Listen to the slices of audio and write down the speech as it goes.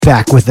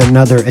Back with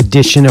another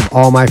edition of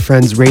All My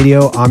Friends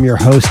Radio. I'm your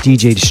host,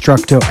 DJ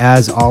Destructo,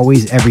 as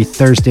always, every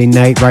Thursday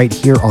night right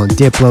here on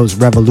Diplo's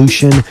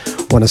Revolution.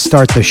 Want to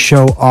start the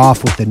show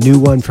off with a new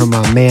one from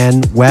my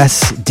man,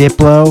 Wes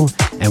Diplo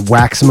and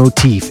Wax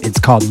Motif.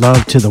 It's called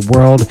Love to the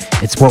World.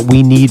 It's what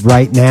we need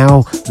right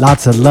now.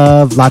 Lots of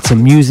love, lots of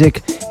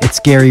music. It's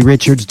Gary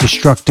Richards,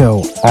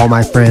 Destructo, All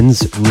My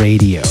Friends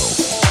Radio.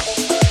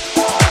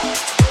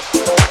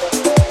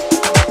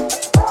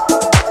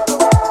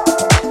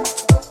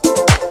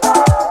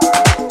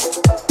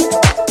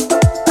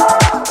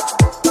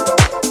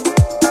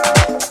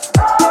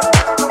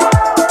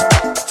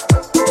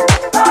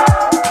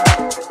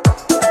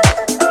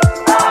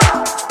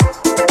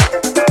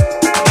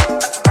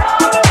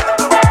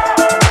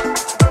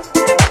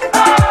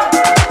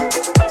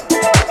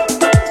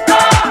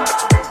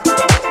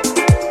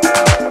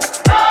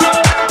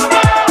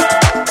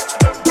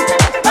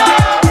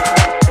 Ah!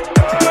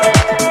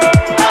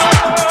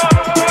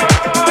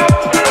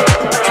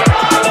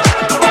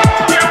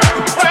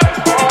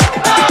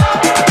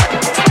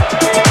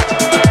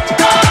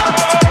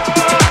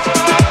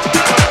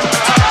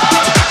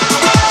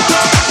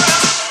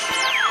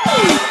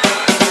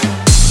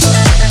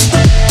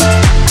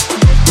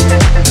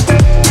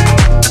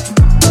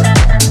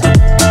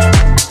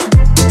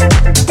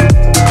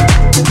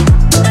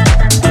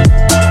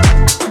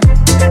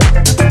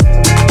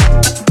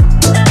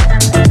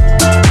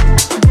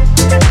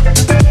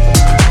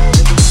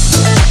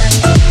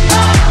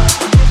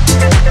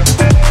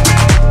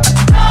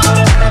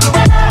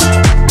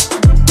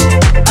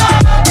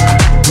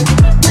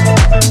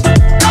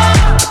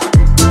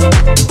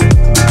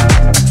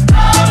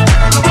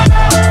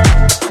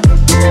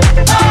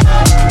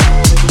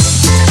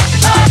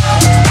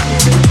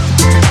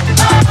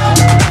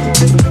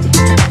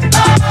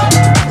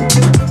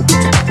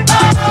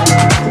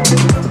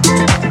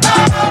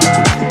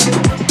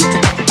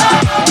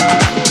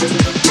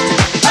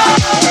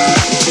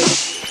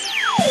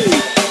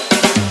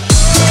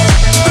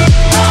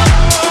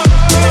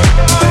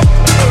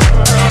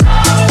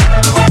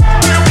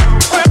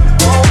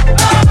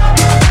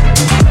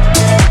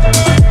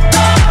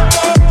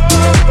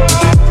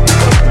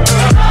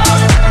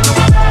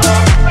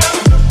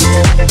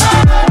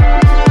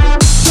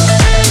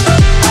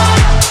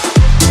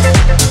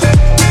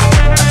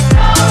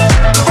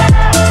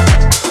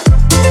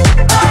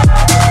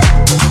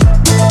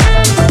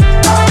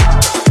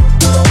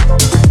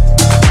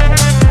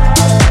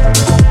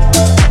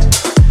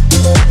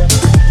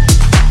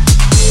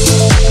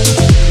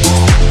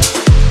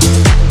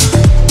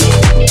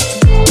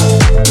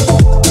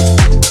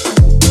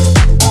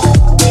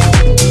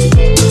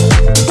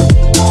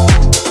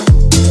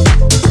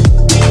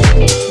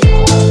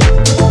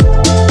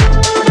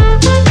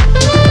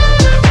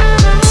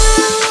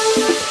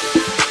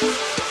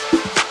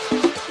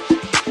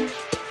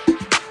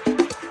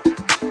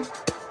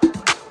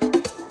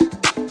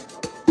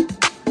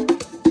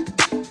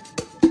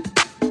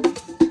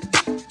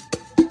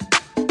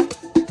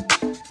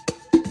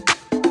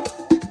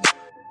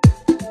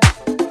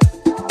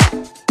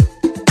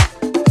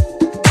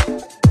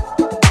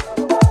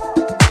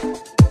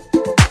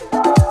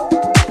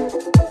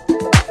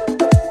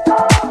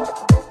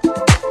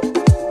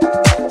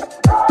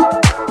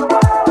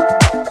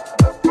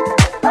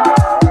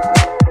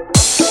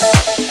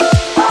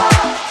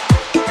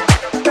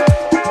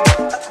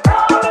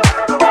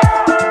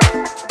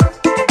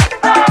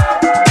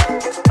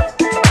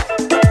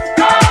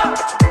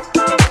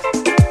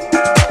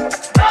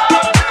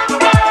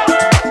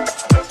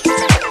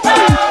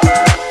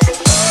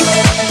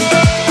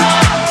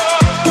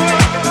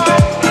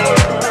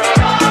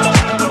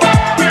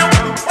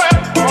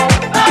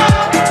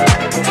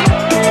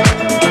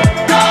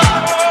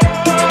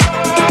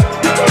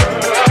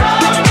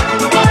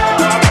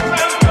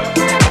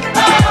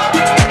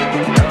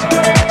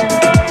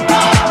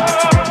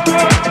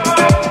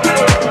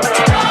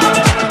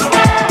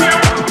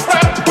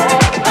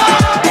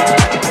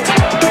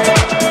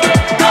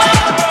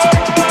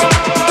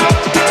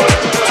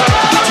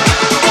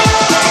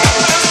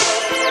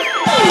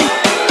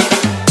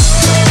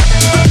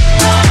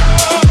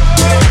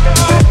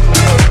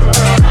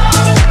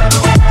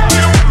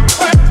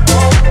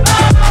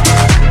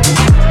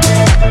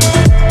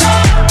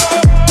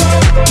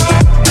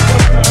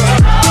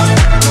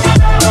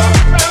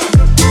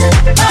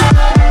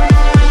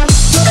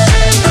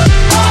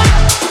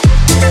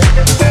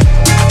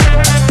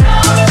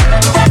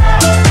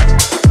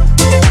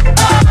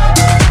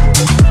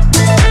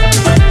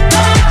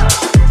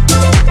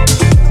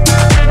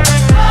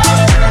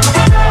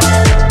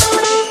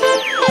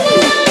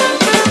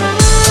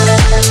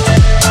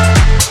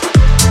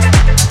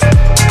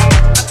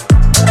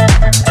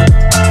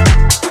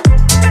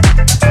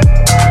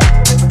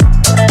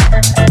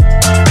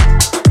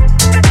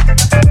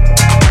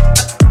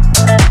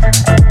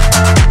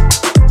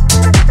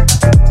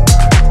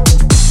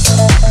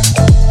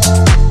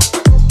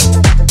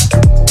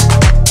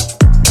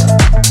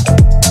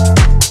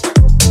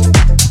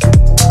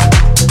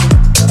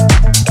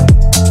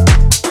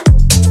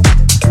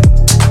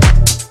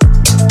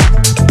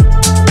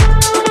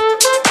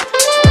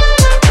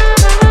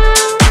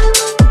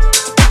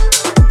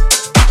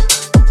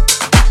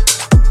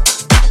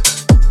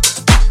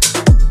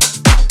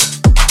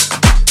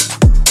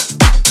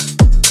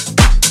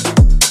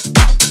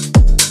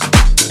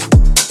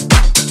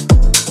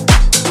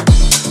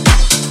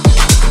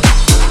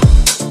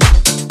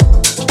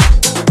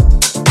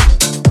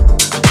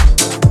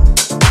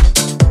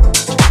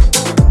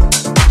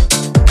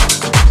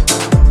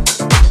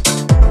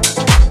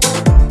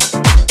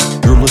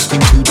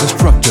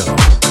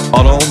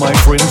 My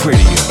Friends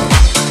Radio.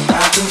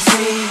 I can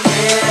see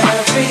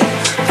every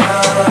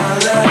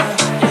color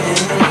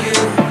in you,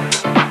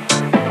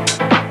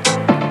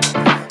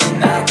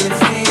 and I can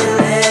feel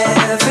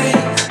every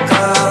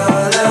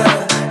color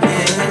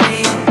in me.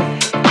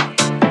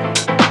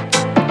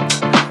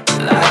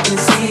 I can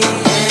see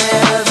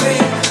every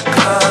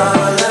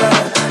color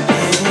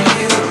in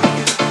you,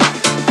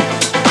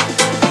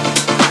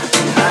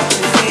 and I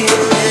can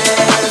feel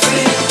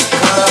every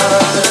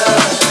color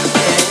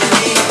in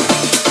me.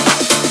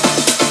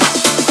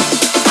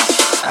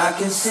 I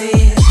can see.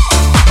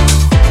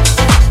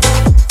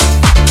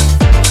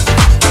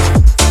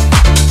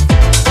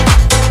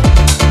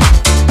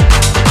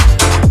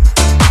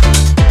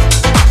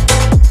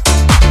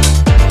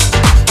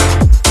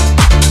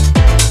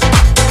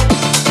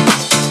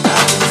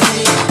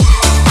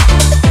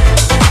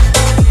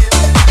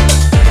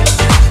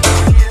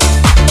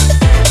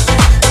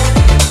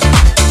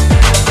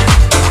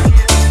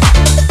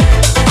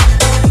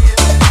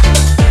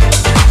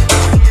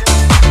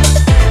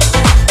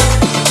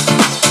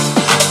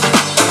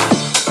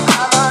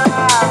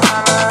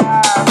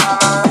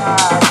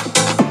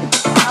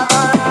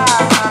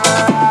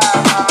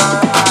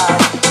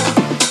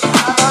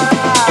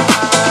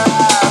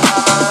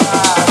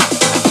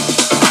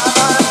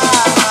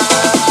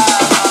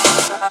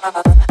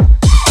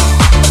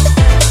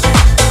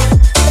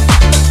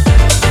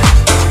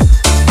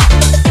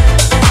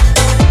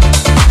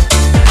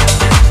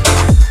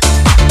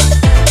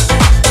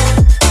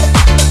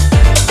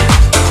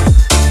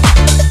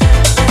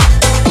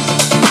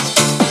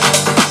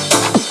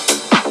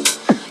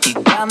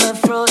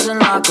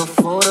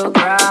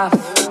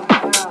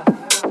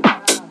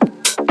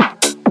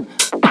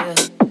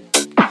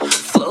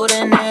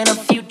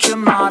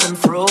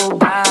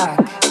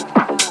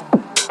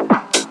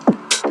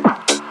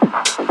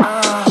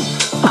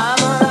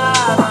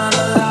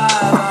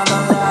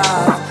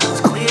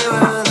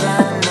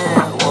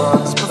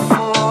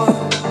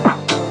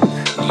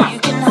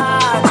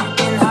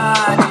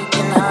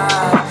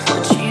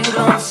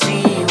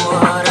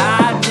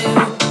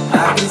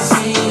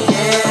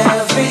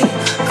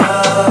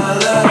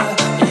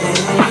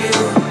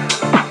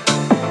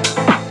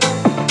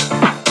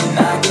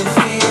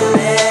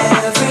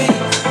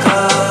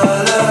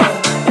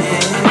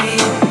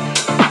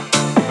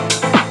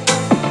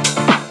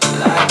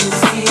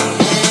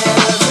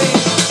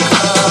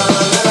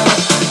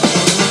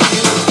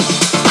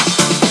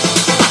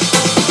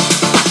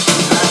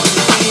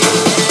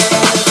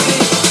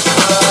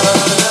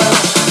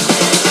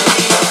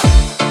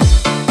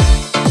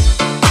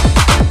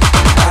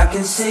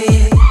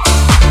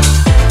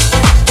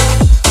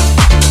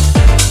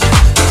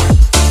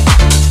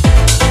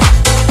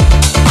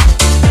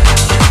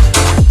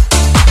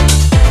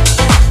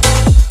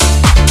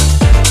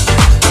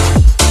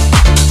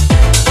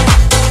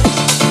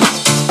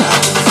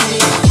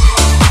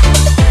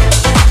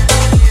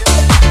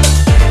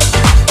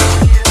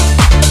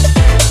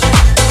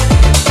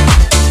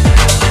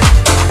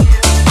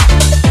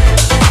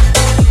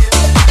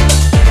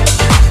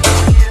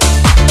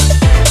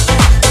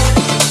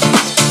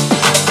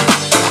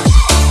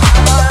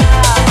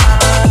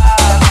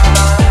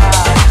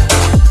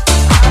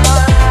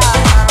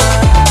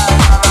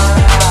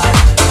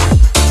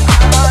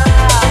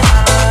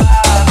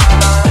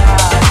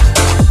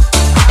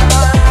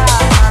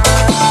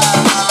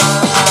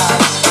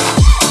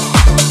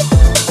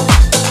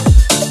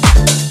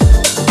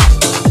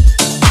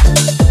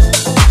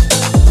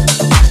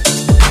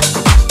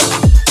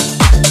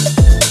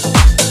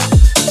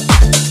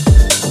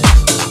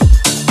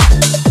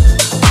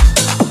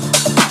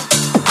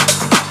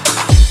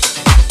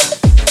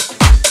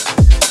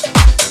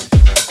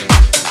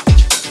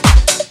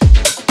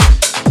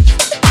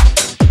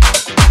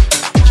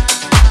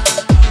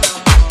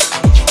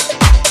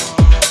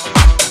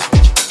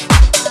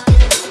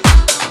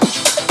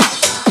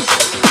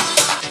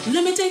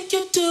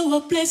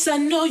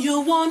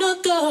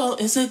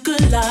 It's a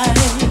good life.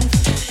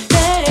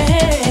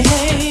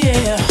 Hey,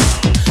 yeah.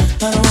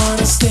 I don't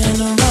wanna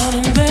stand around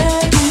and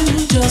beg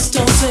you. Just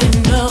don't say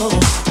no.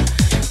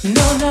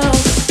 No, no,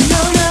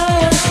 no, no.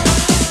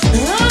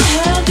 I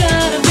have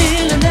got a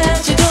feeling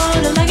that you're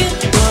gonna like it.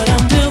 What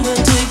I'm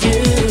doing to you.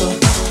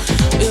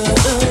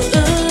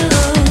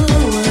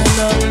 When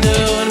I'm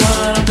doing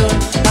what I'm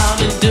doing, I'll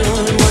be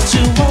doing what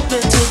you want me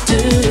to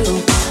do.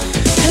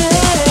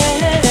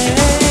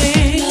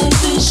 Hey,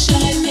 love is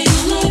shining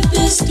like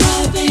the sky,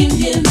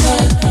 baby, in the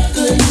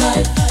good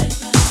life,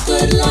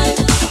 good life.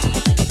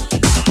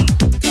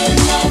 Good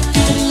life,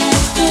 good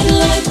life, good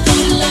life,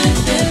 good life,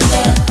 in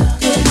the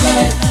good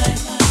life,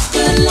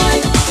 good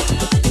life.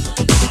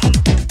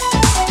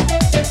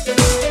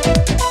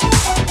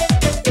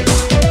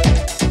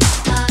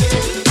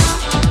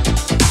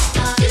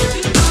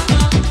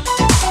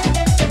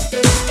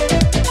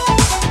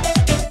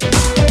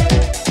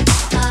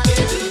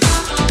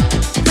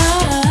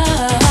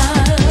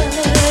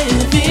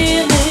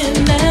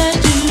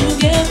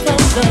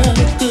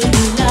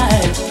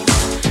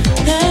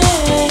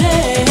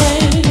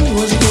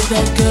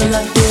 That girl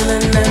I'm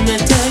feeling, let me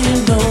tell you.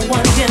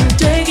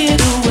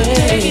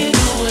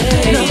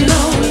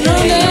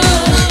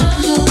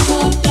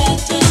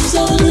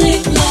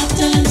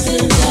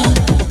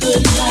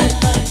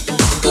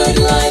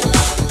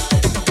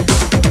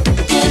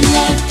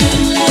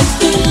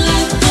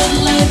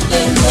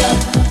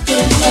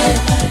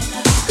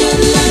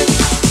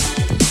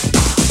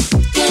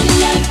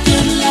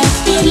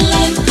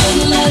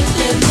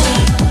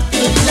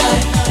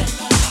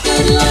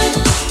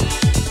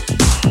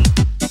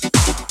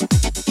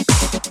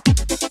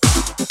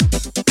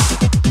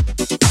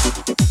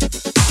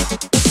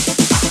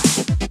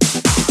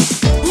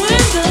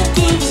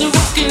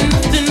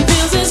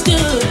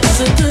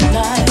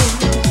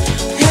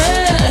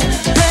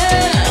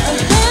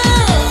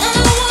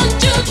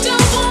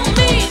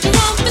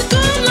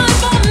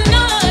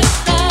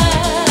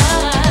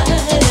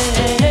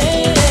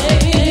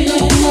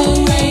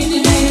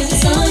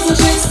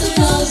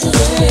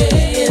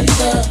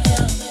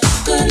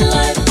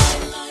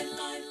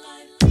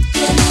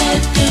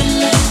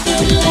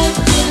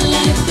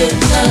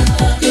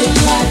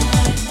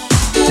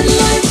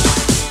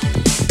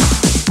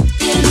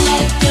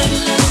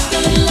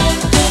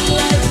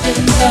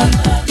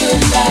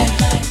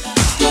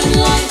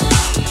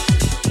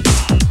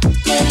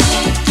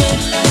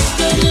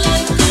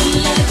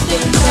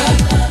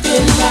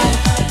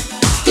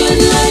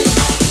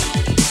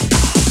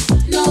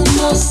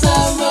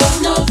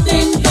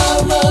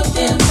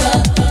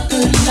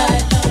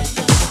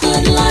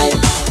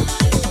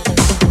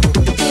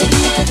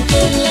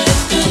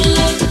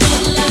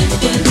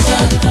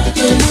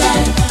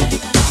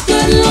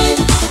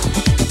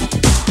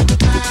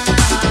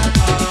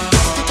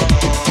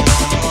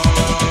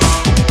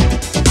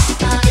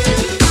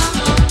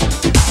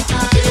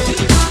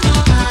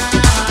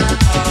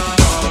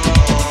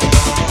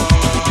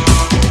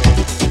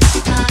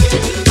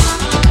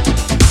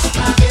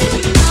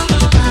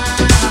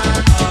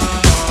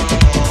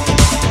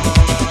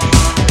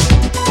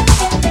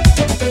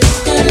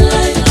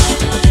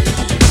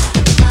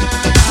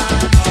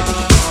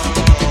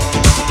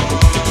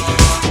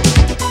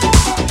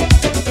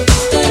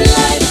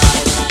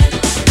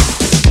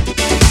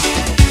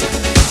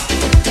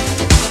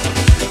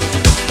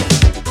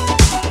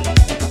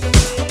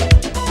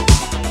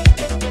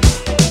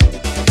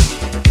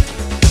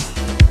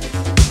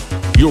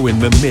 You're in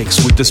the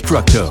mix with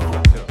Destructo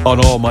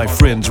on All My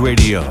Friends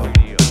Radio.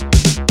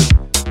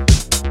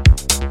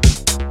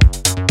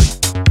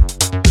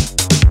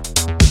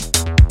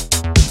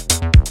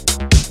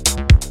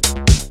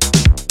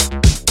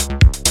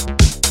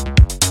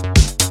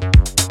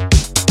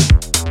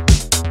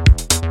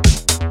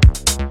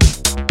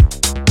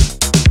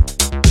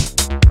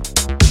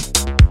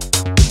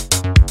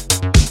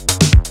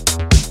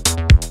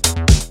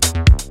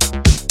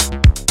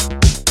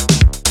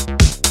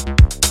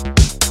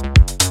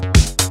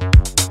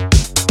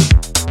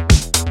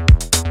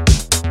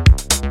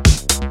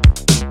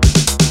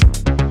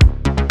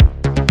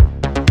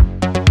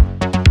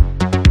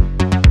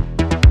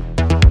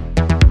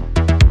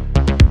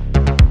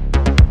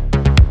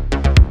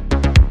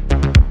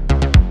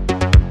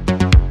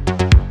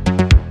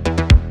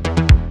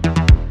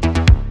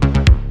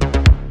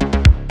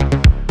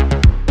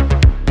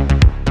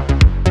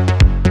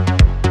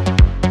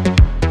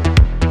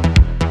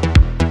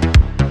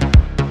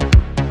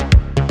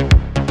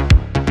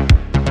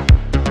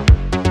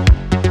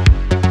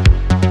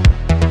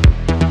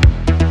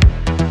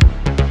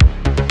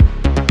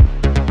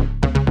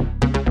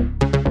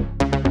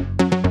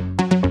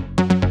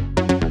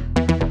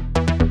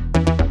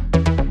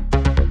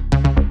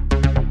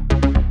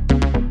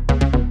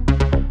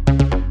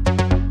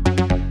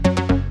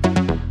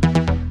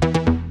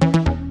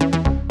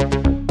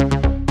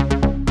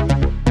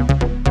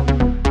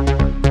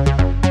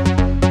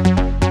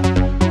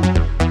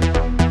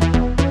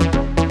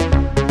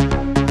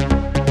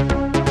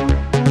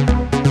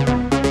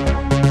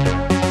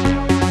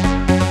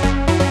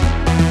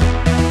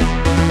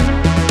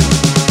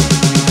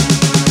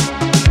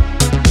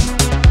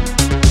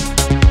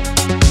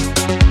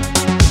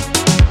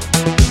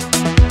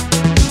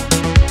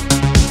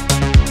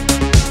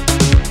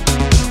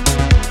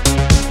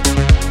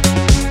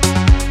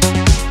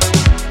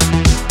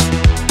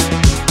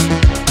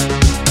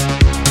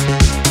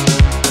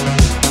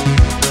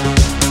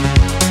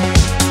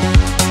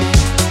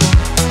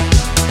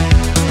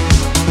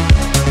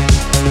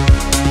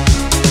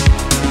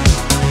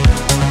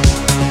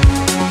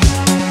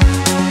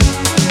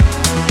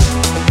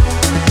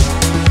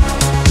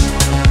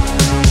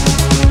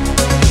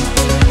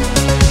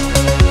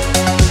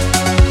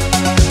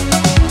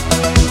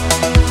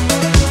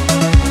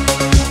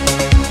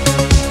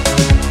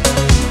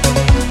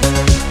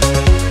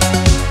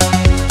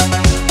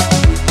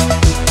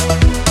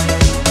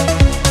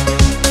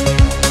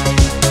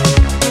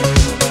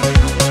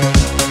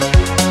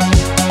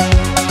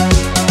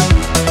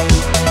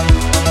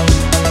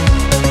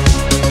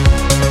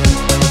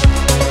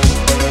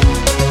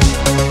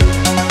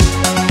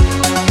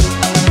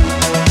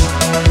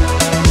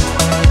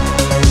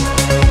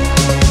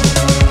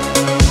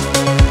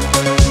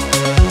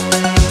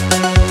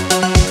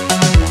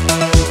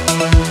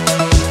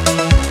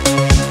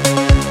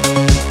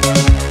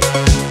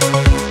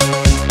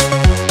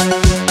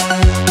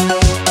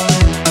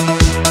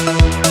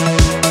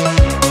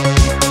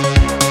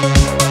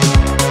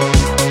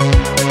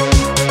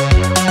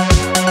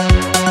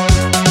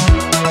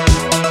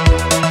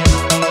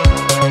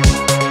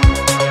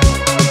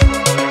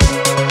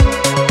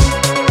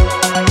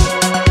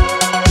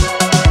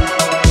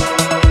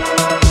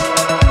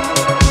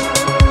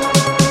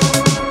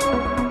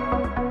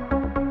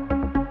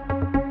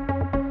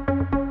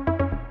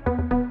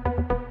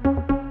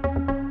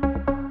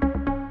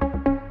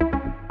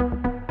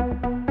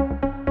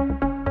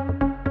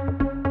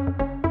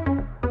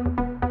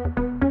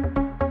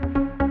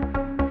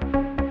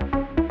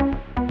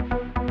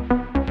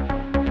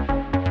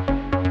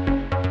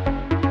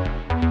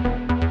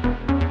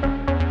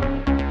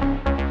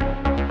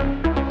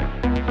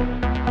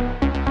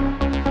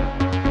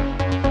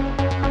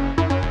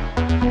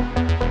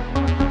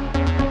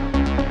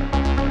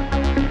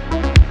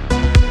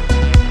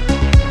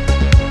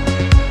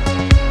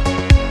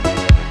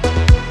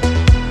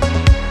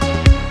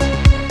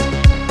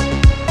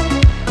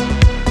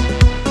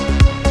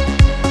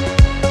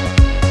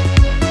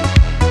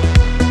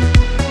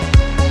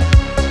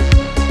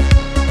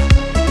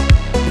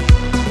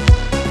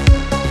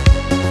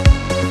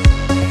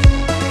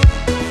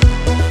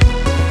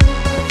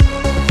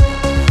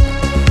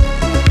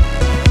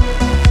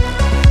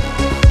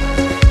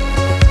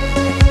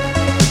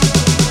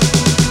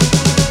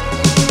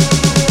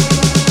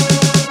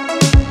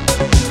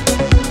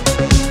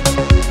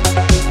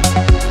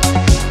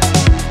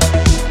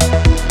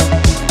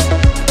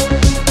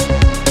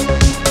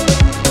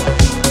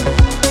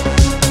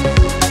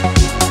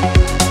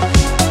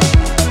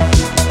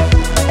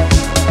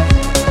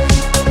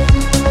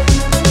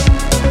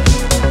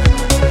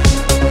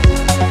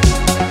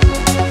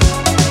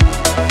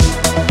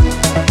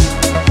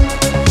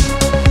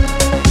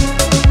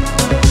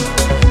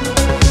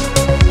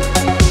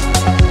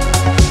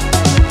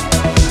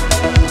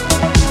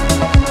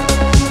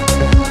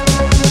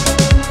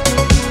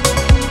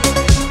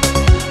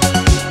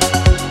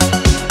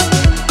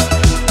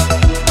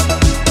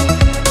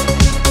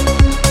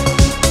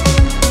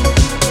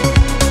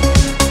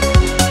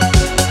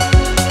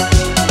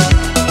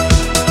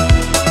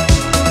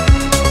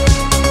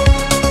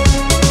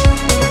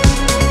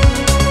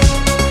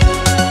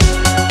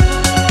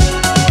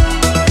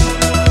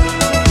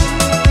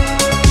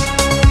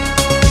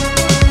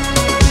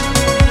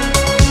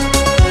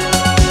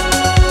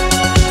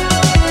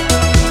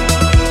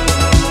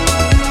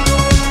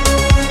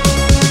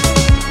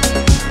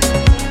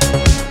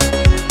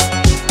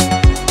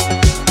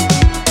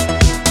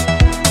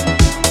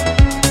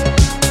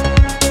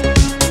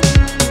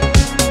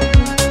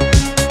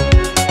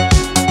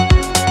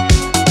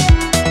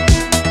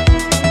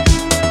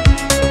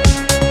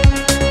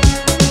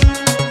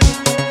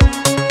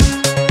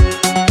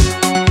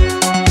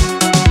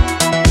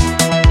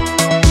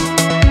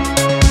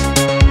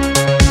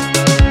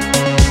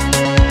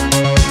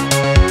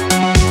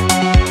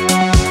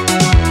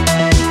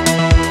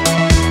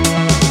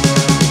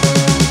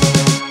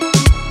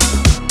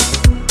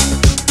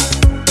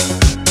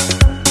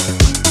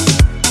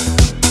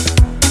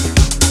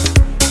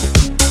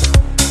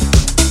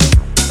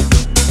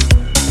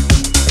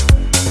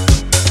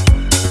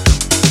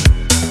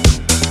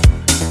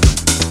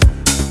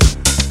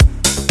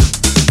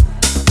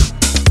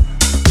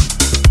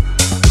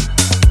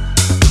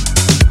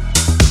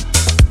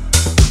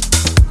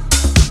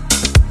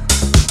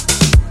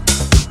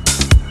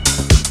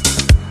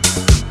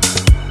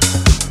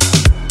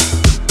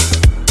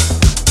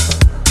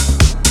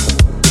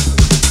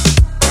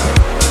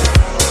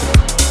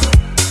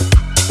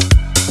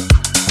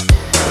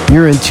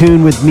 You're in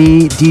tune with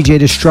me, DJ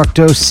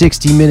Destructo,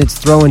 60 minutes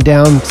throwing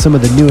down some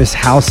of the newest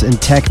house and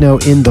techno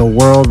in the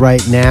world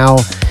right now.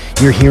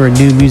 You're hearing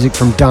new music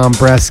from Dom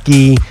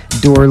Bresky,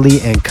 Dorley,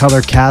 and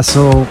Color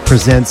Castle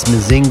presents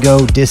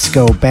Mazingo,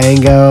 Disco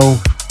Bango.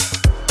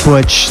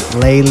 Butch,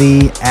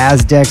 Laylee,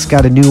 Azdex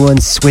got a new one,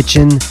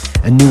 Switchin',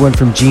 a new one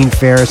from Gene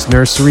Ferris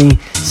Nursery.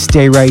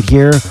 Stay right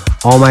here.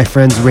 All My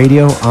Friends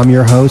Radio. I'm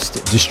your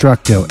host,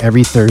 Destructo,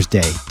 every Thursday.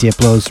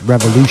 Diplo's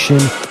Revolution.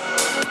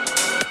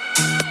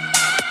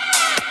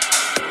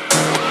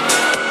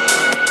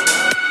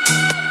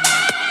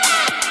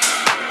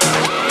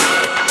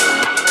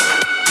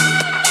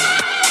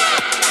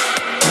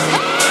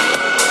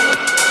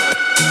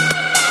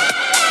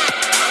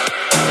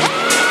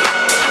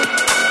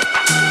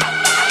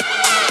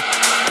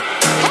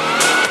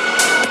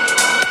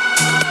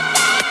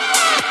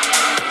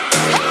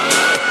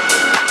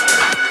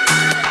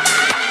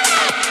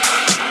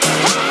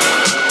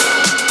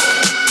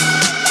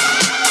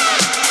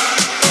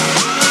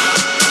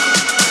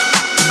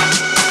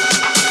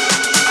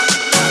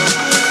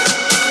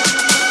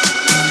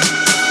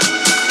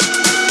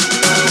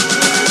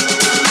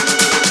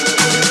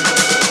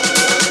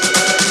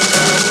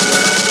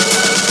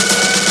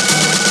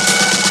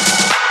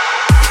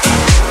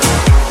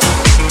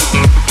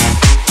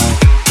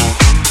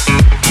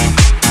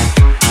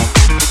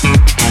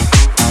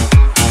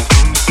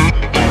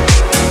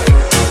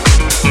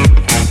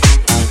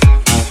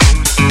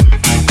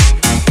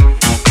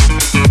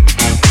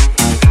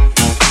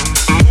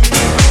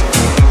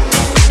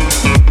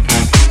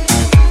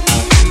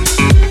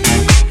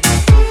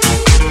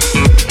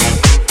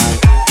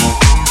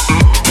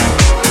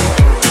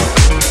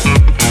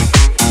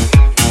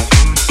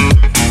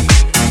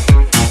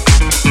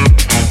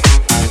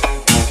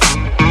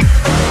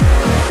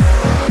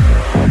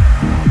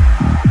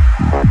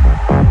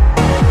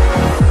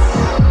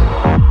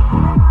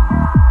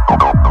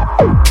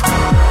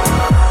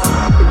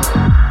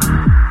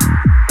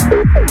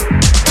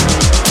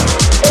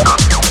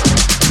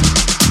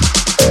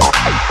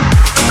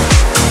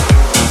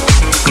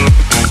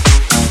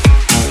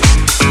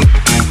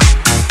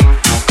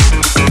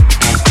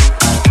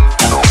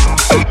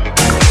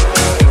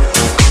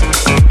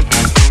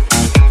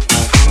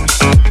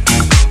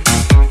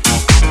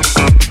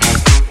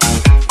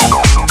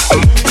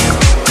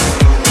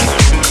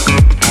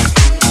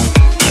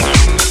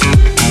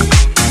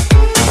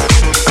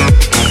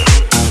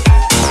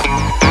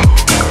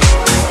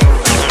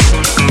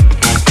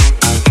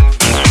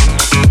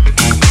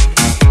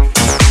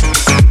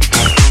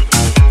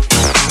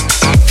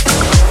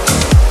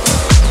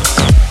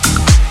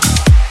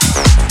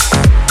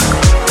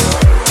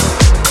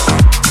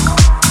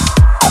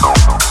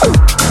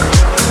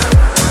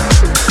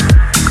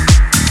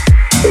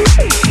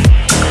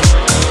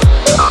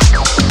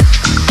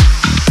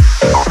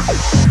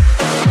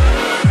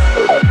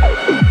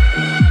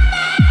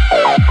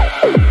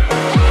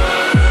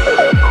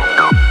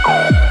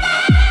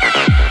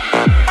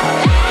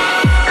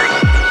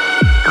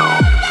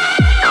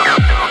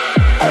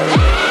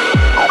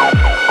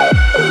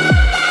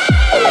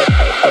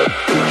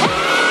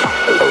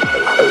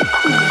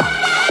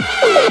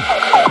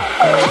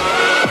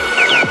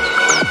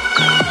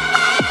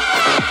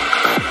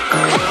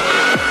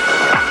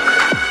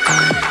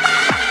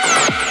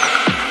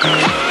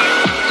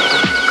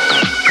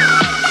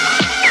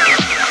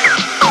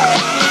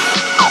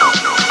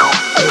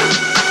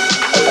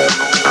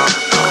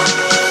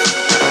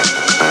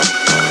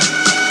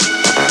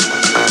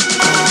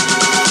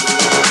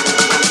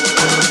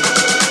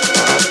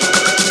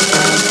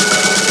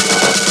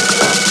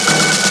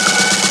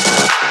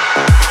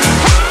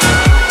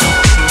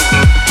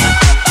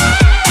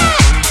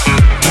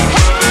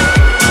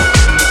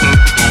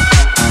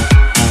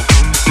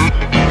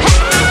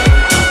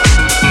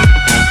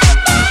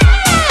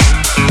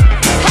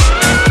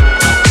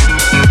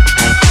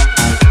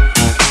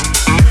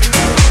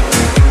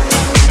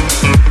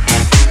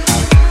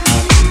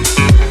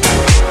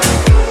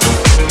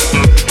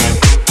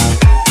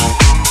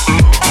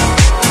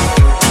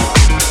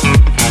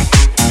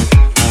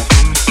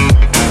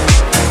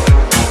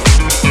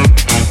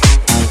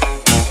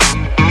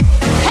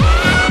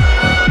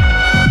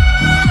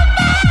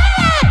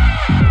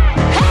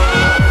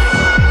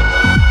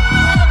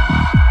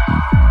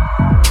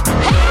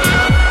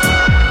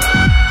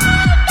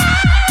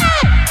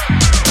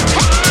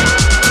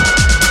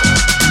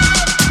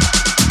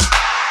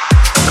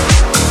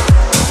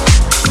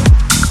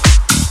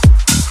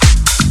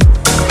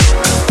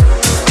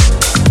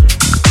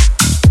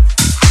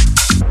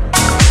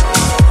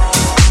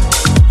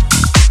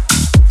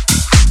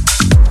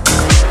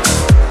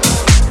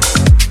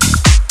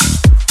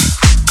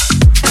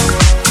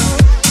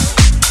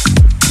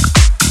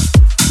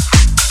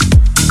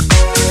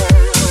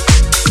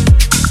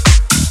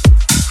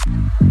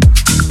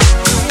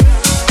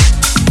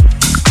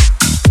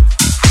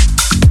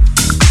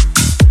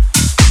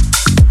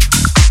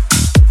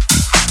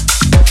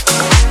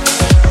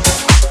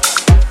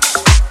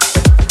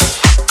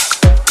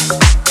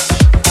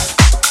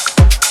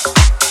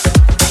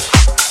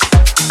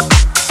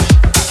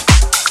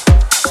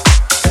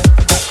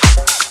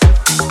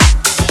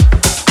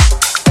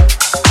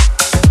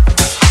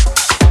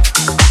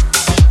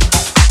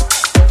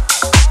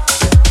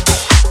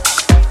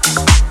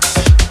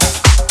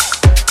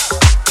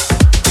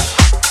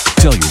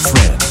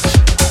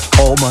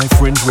 My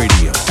Friends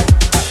Radio.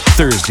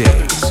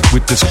 Thursdays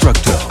with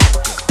Destructo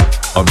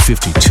on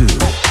 52.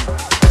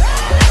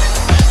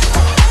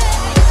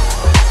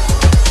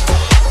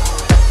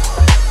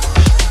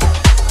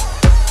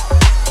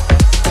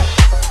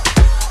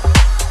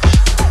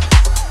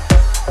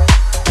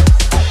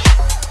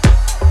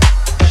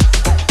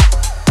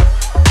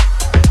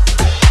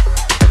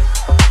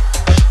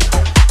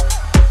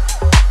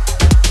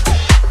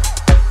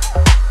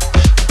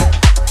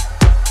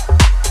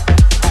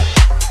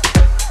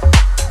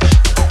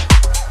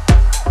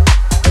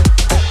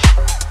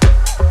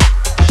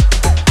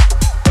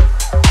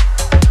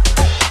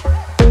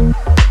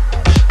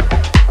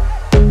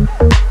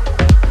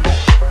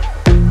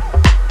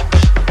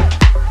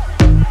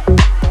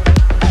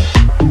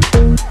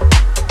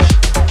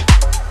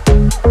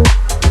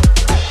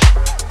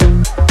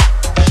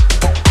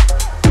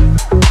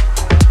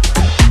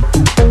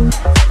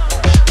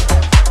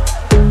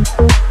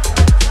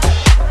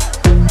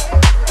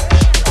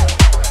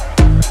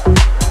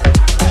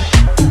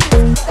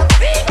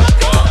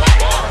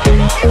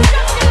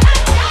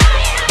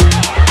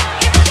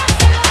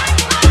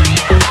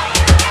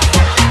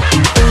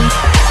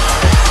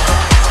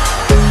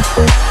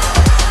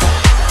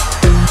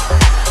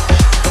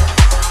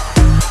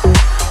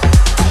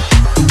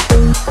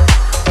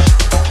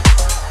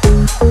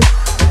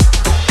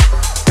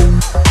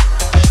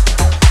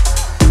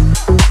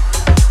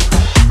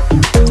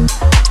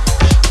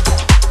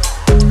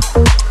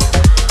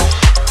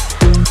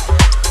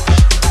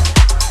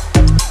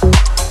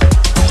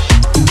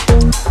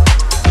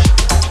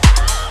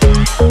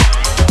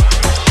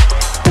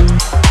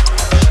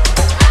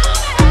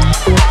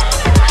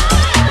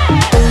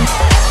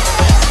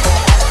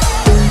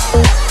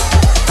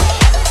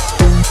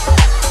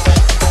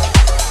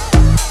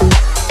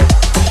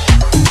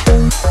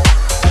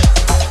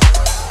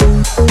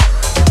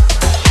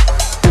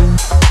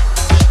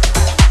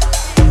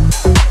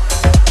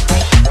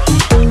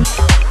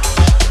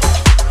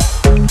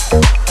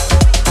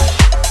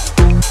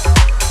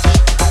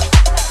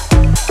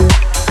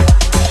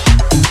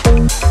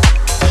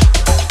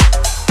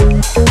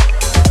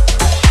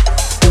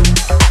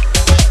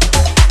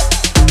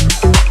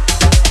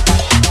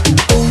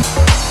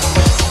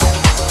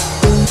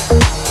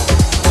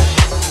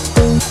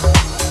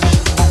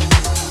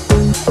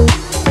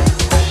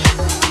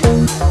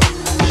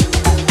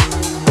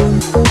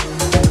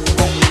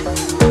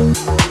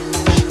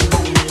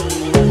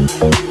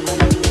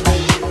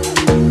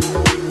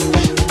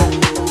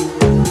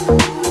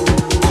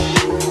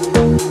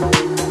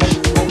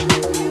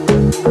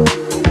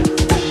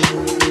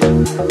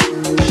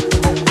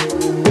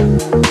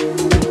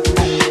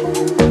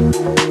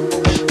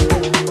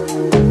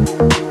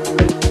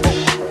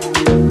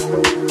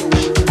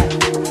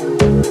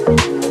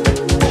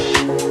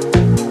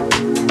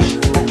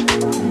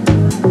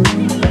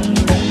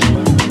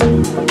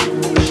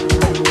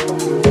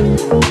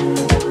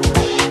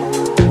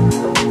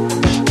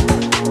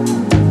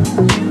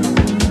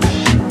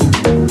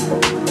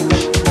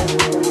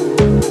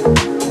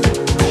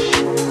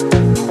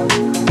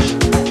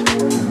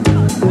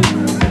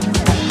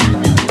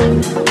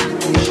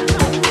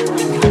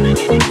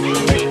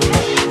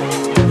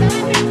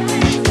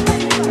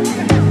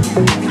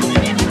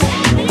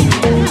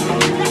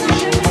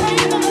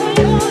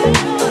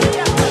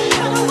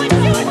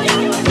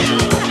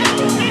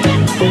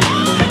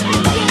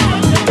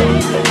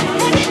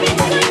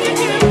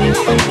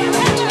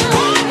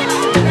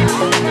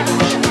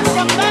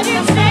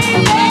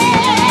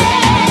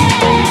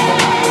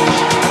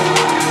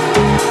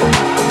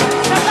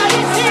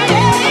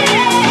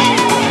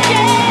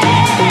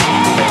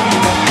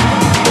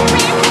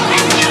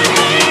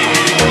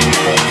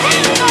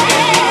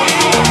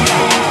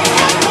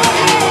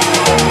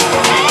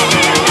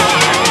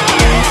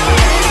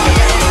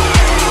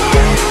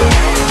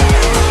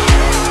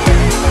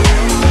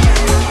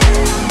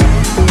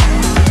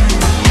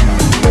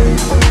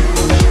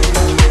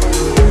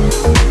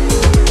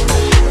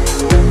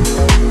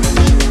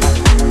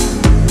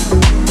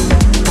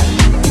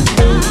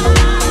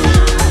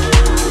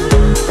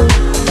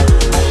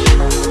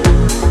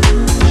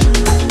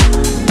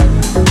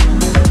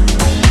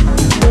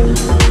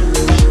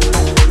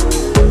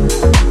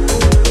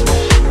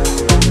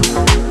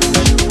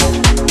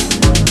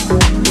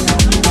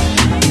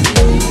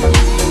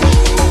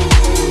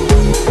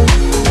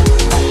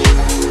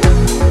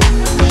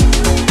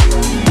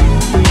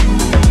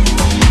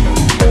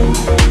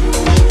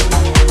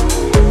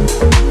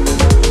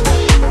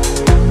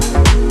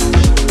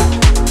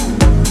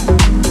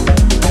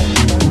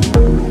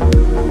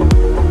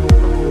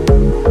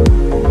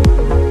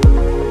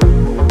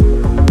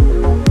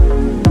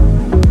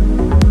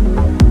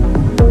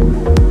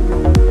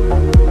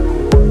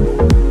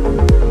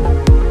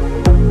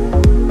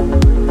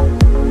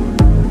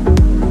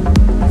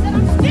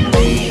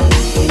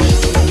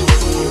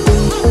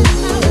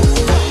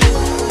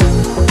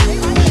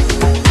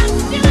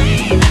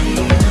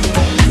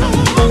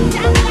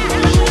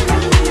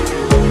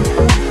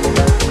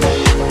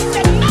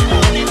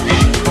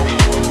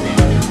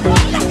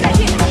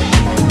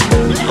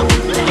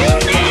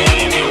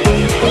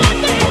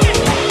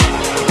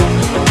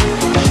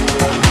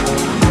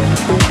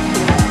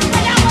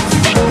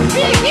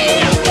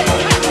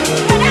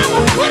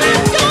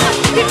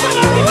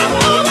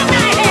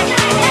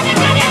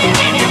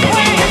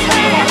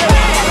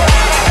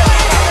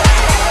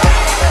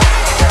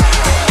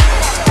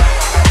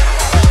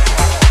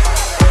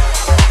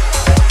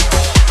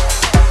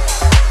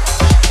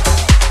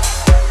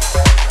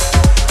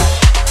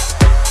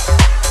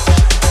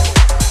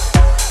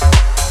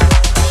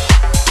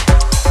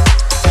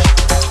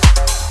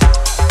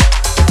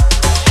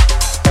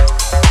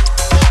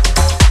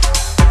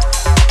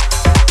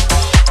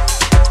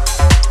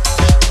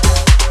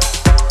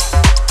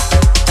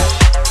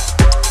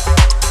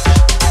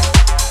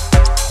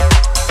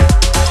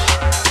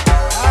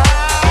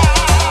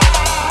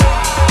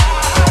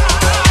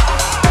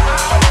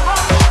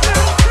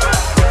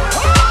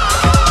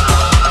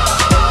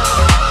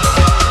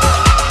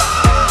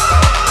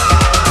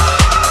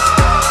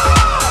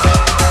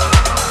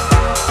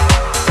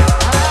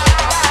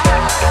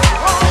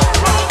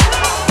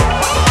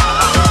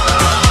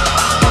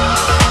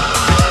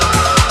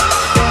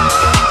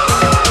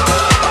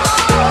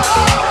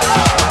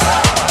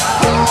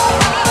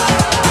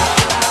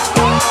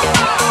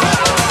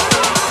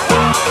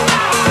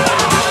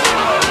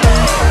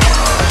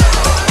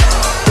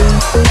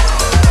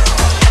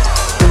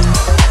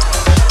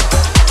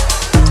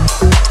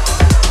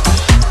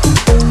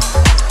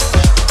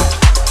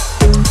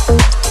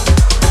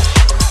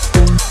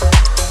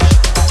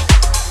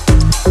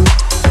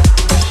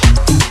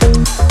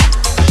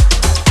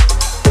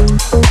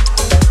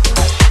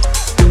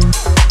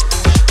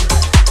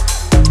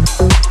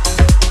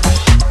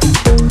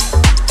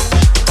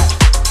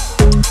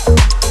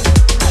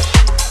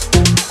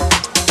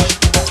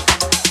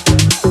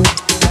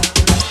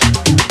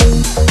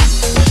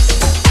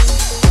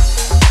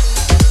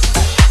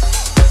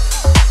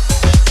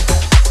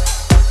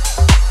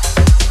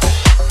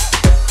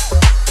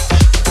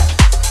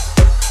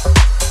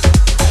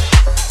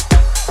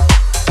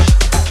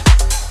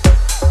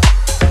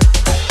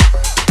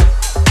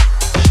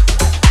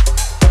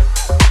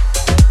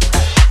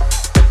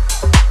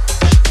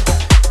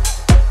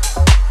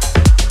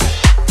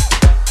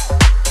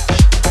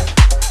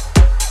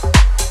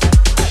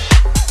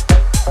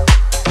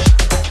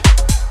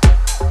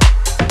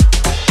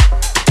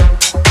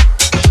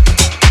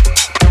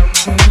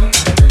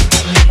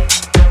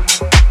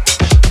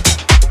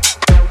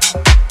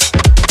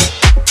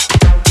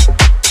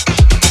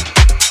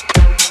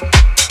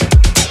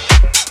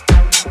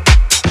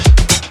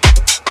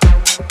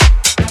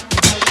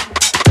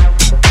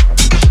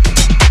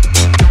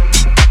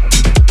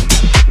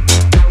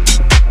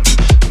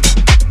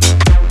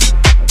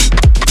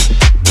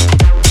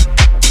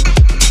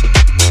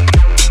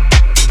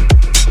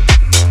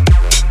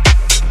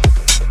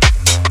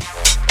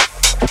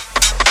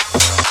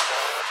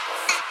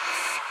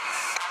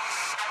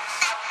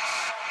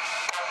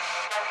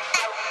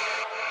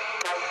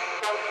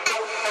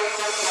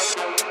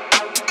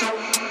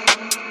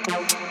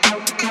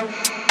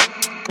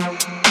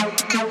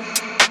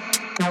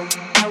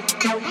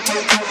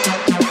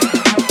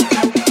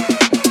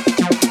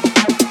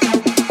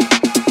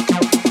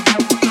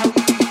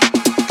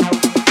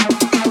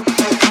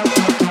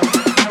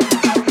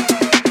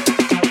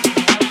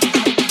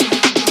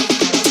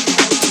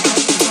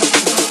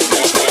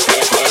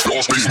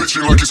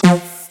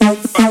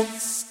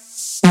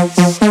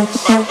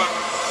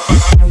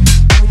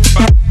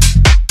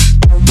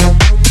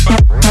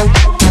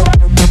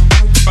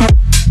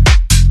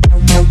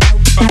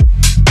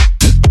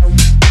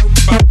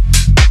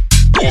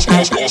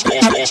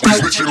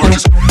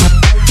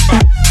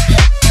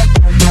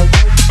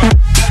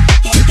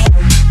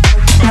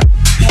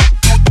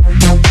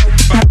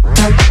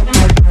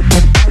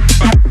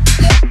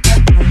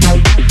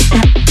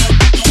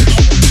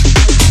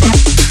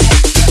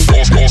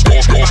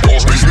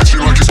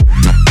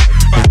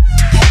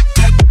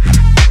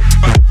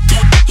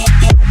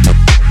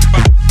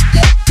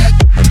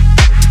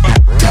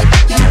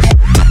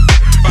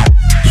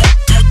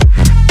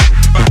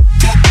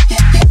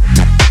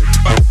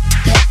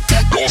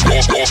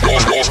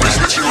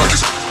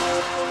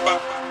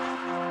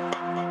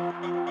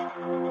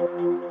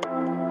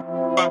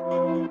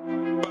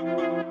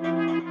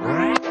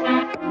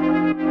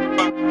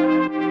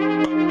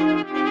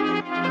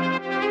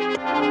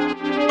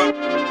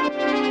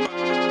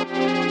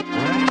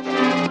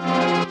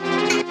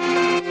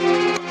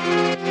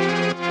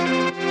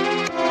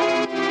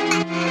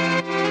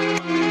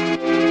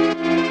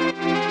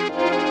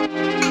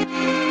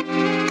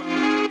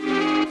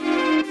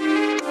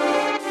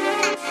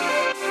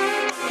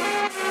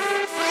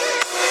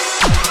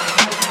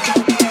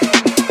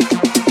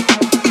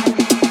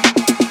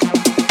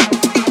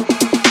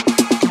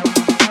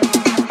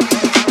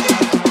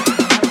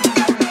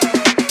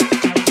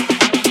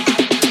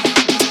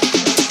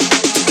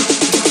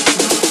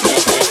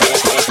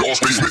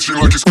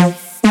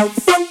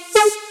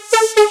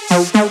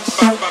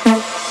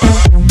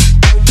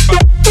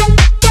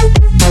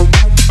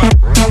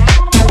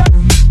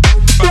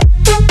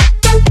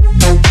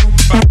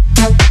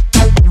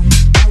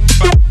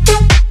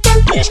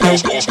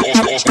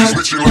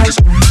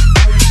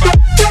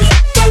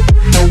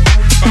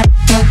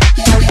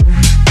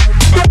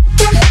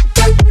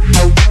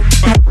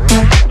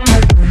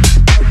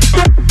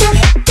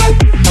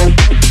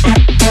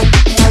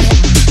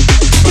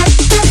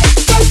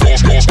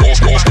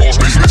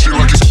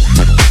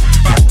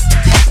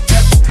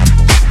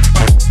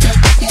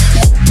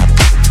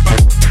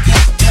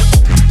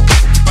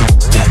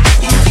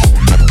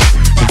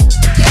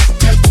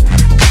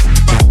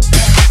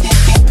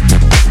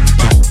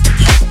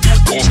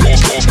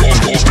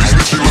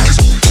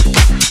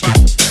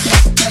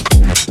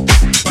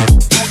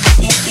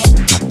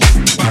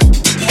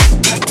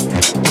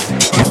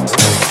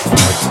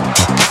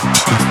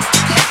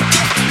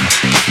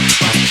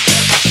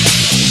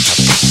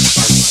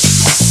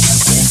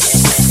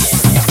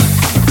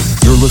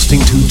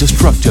 Listening to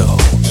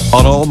Destructo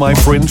on All My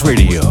Friends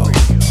Radio.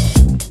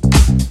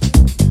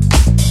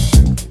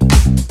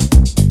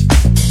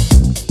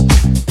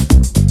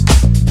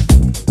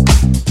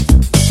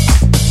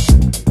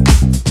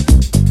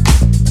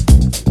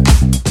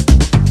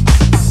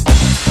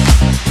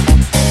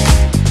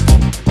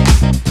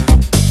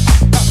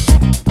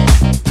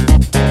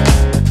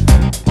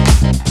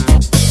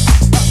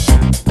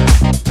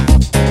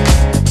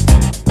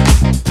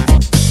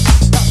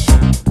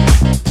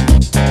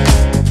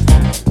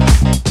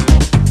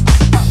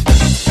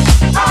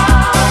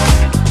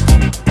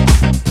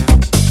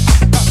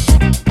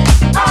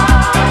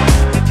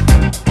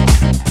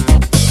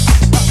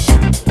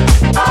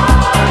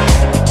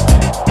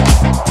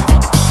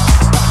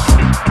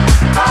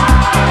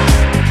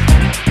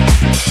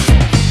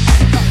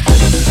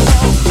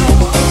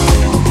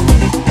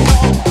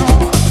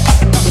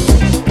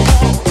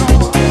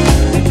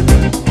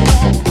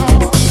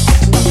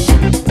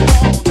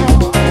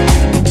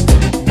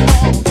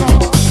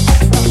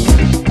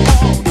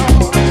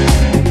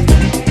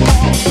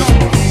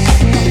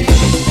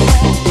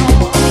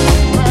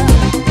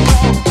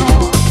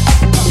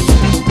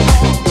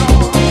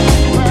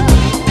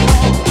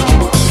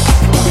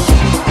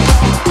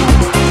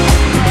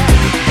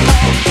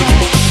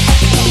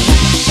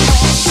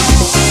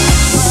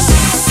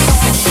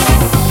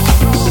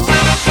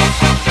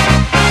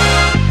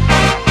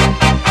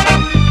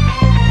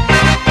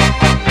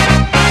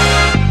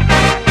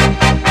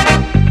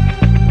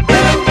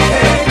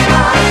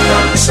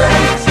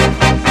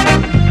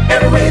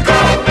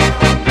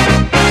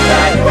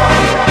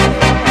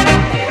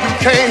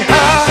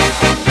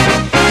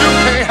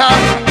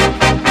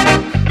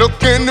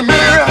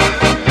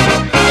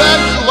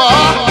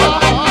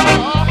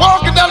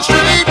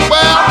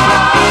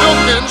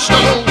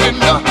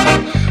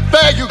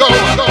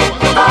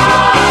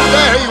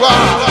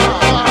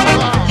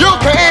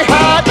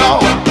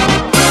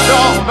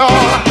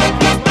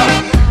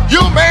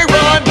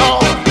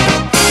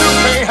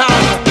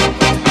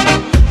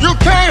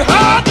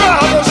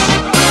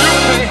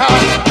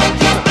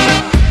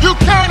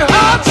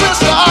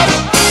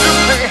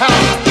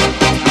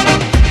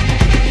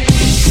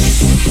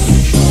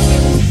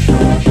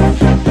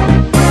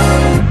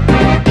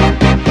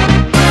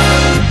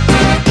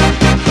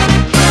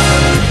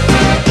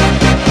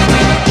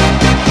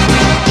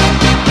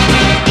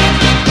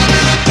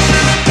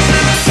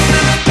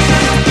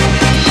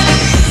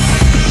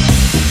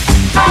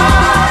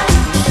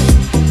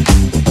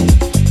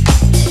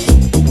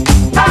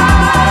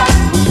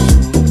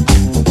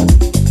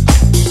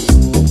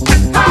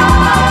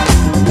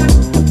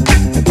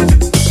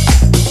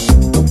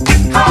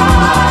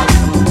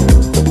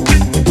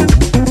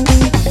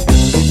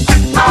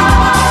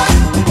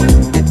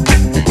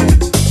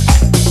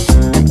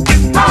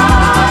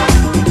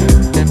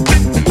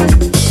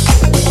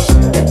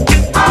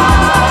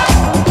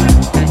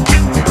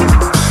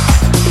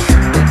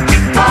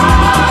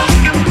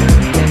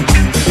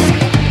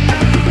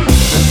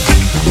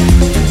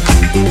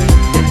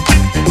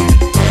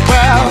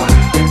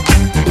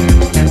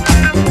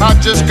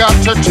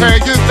 tell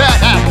you that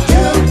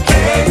you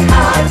can't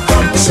hide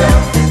from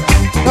yourself.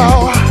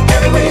 No,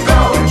 everywhere you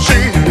go,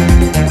 see,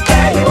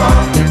 there you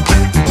are.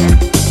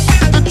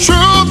 The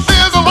truth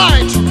is a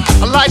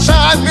light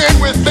shining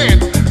within.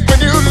 When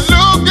you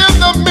look in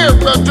the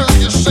mirror, do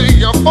you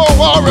see a foe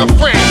or a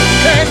friend?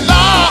 Can't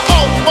lie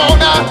on phone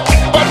now,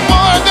 but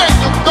one day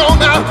you're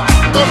gonna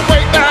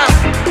break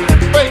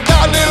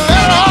down and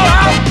let it all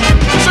out.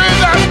 See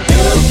that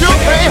you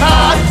can't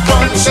hide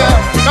from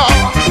yourself. No,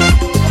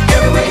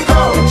 everywhere you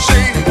go,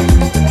 see,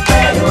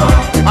 there you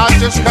are. I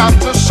just got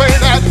to say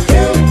that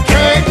you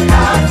can't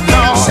hide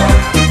from yourself.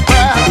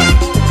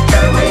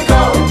 Everywhere you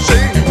go,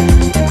 see,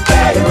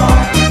 there you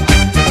are.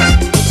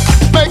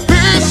 Make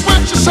peace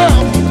with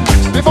yourself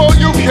before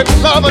you can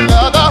love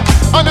another.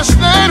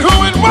 Understand who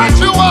and what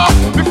you are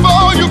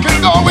before you can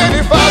go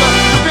any further.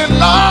 You can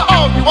lie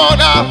all you want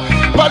now,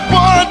 but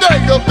one day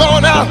you're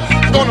gonna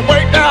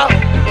break down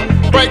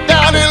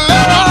and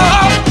let it all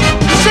out.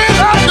 You see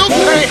that you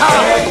can't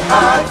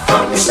hide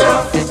from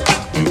yourself.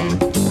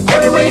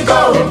 Everywhere you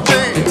go,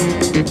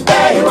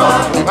 there you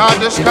are. I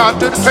just got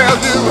to tell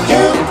you,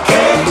 you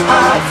can't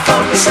hide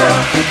from yourself.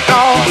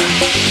 No,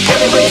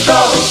 everywhere you go,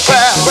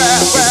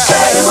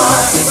 there you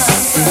are.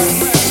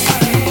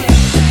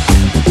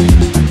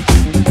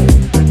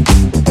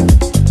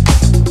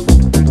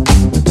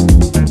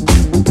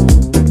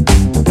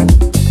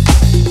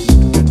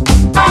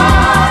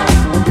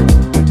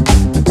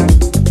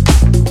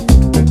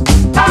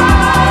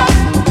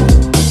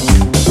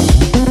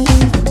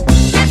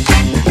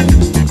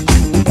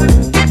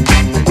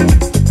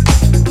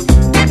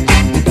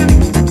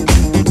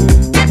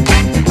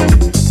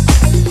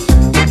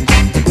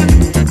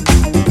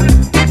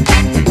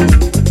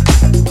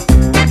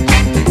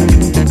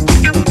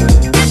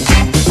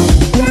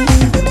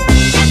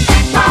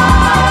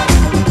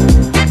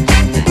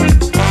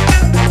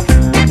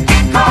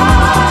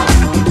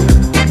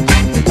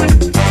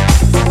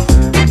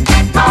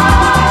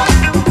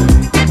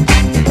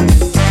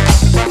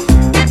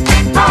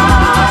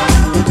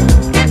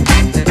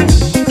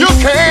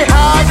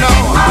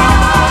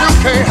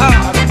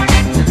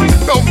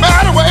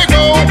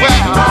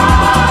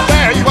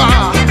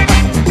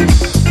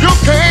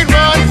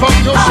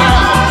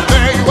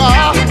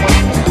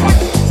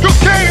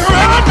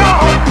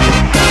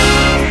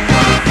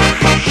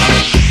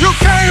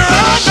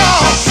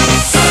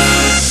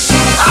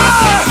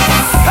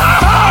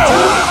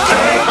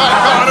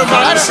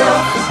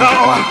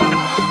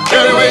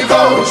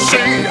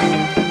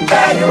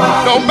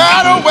 No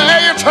matter where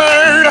you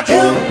turn,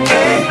 you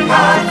can't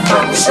hide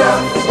from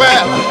yourself.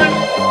 Well,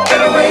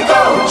 anywhere you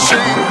go,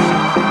 see,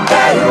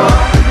 there you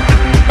are.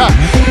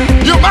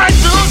 You might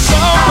do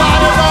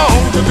somebody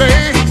wrong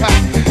today,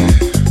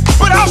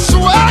 but I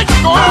swear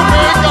you're gonna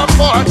wake up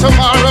for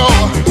tomorrow.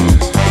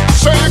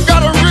 So you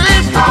gotta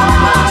reap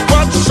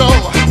what you sow.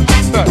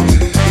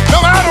 No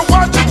matter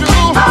what you do,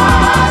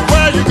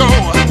 where you go,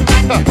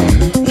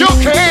 you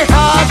can't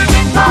hide.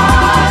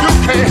 You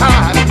can't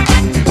hide.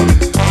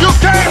 You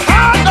can't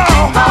hide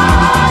now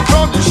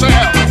from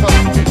yourself.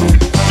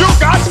 You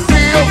got to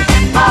deal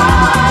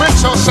with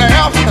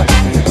yourself.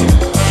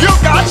 You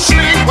got to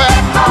sleep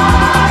well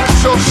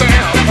with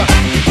yourself.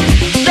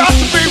 You got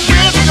to be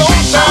with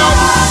yourself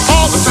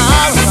all the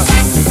time.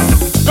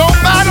 No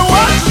matter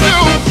what you do,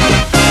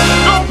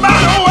 no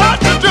matter what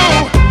you do,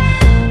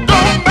 no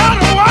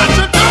matter what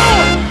you do,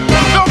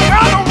 no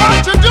matter what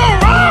you do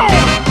wrong,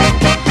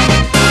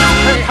 you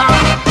can't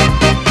hide.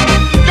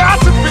 You got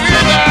to be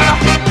there.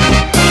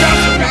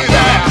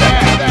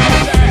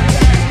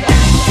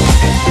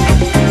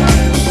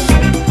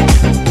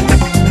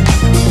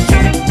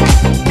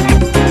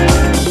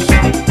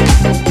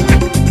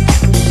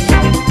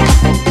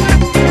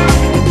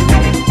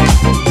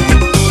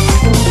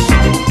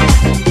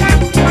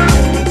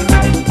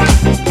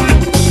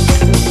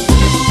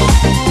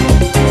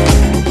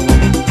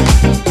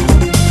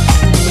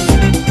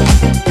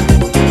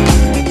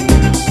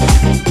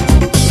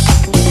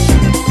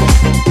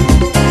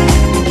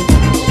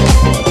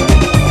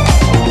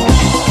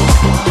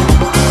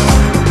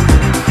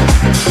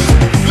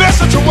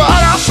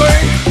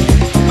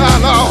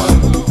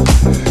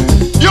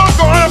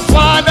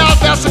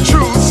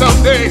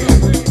 Someday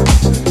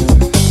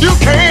you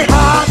can't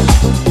hide,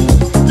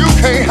 you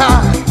can't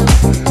hide,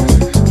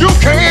 you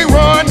can't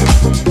run,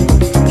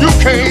 you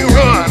can't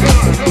run,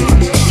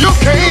 you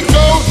can't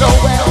go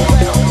nowhere.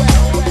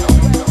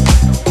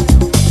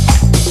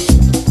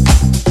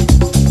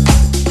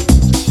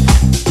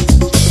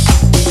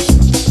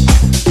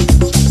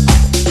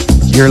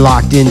 You're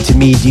locked into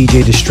me,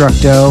 DJ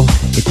Destructo.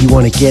 If you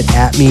want to get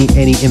at me,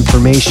 any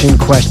information,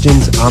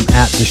 questions, I'm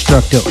at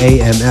Destructo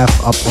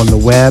AMF up on the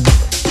web.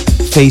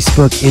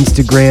 Facebook,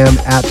 Instagram,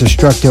 at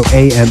Destructo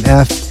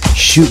AMF.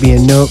 Shoot me a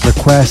note,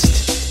 request,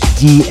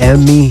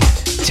 DM me.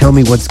 Tell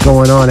me what's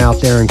going on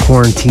out there in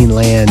quarantine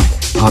land.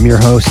 I'm your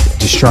host,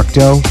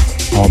 Destructo,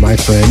 All My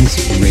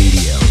Friends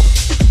Radio.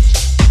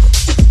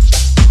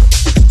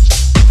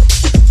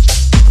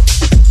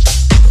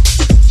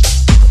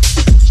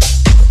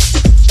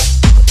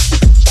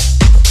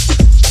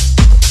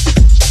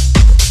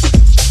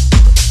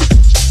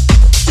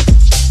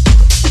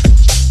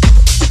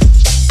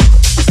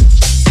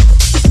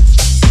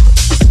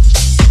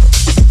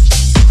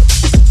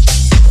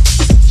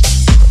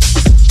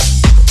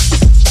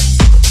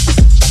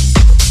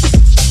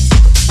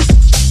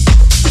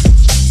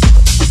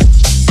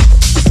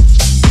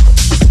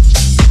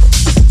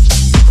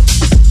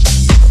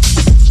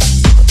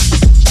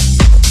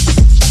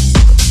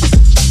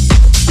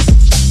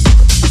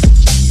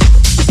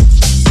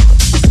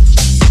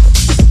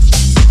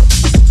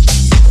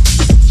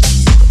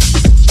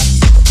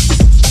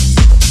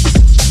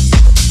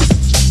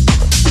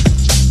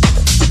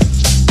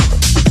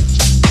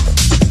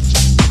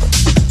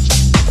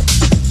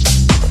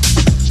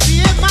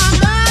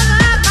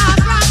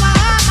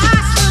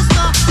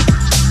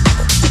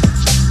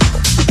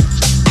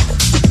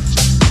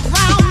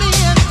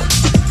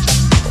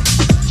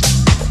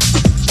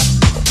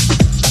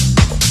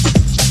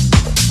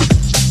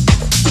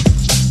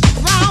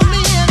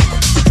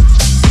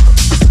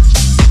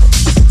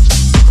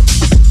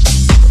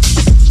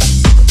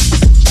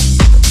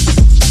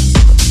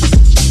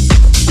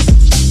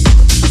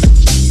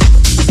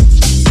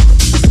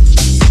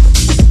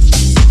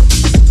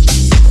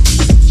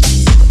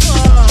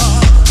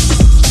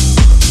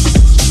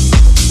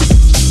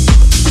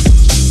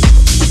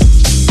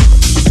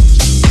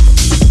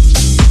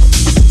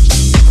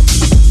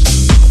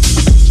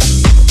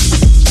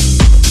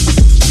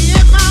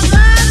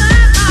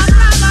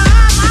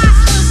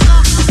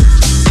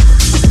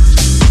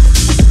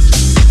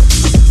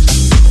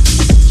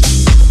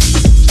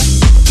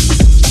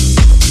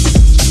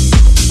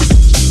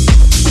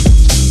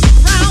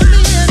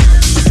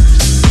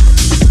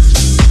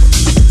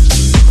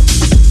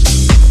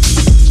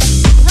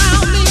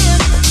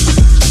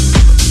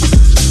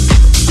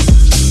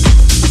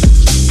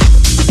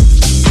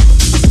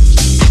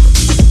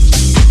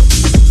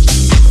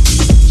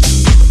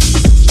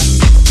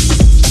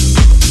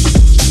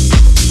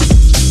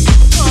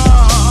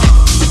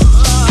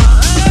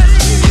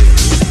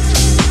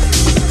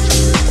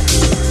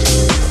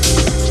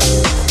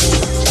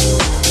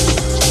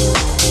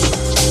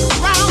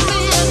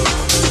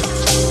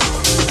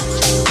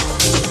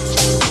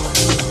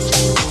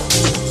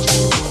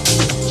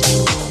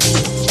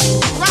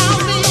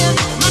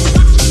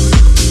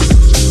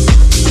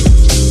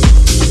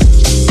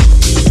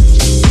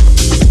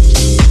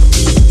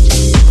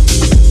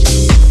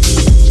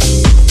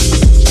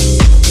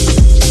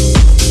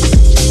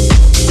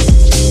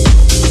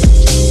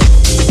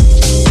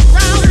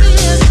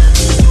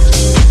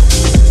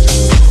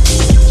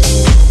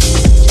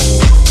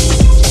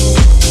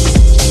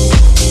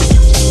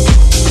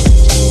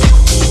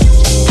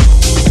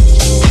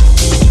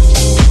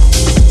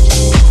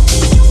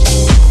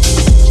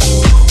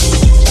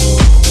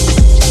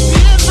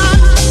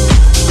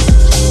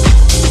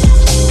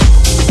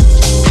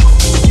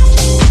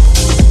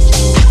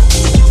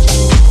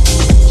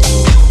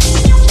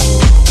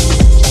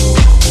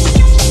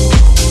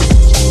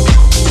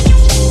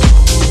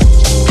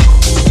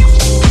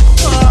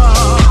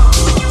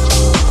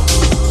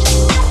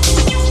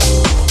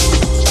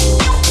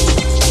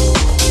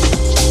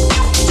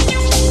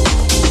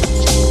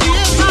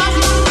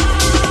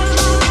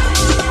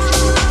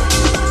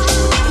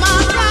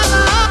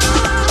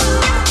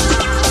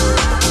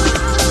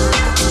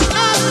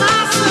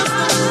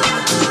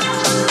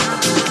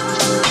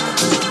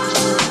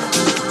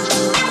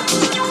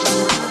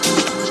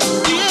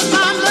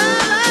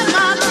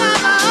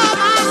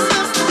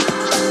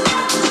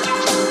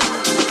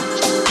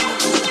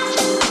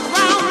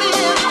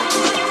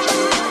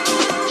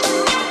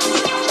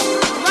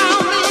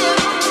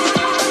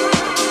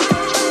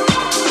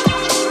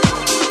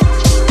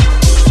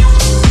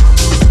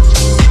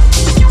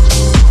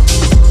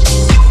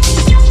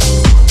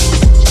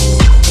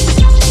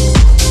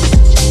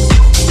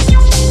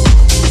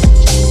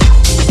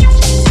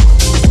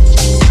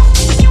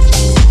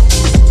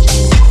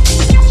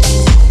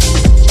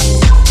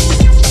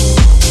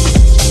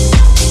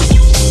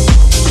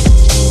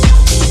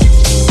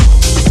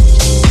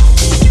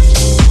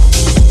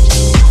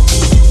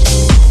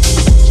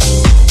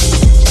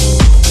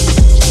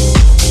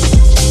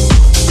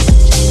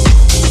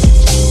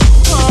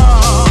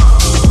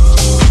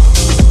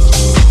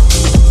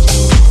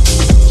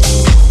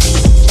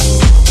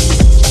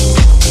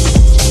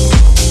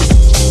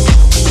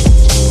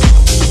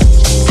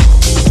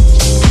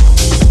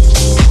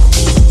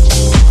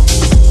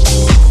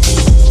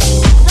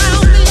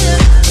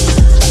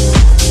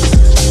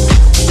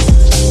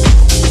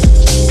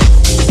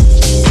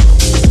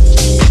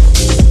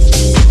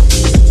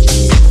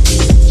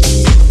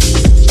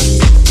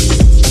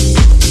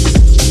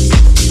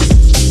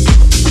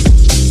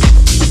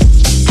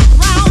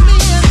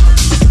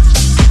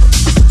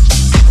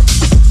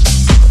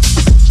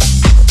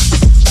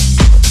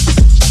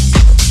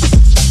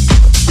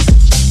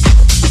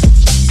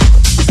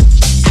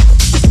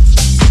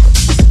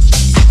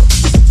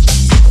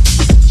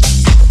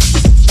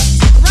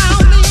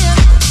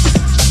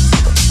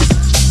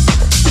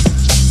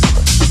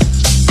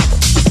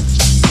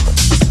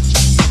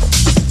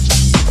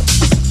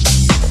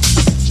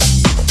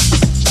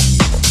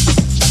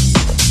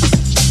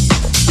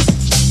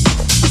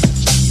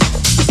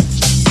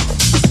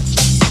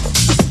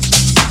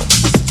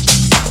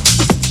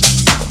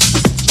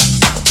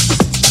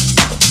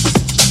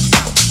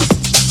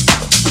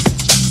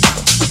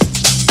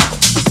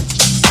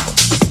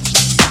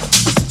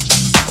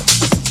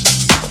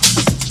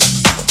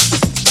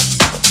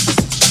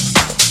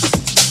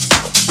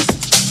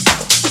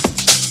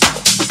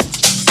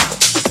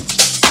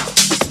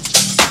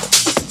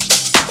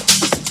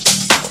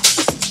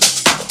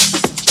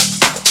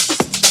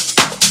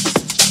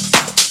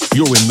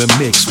 You're in the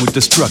mix with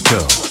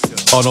Destructo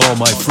on All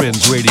My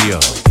Friends Radio.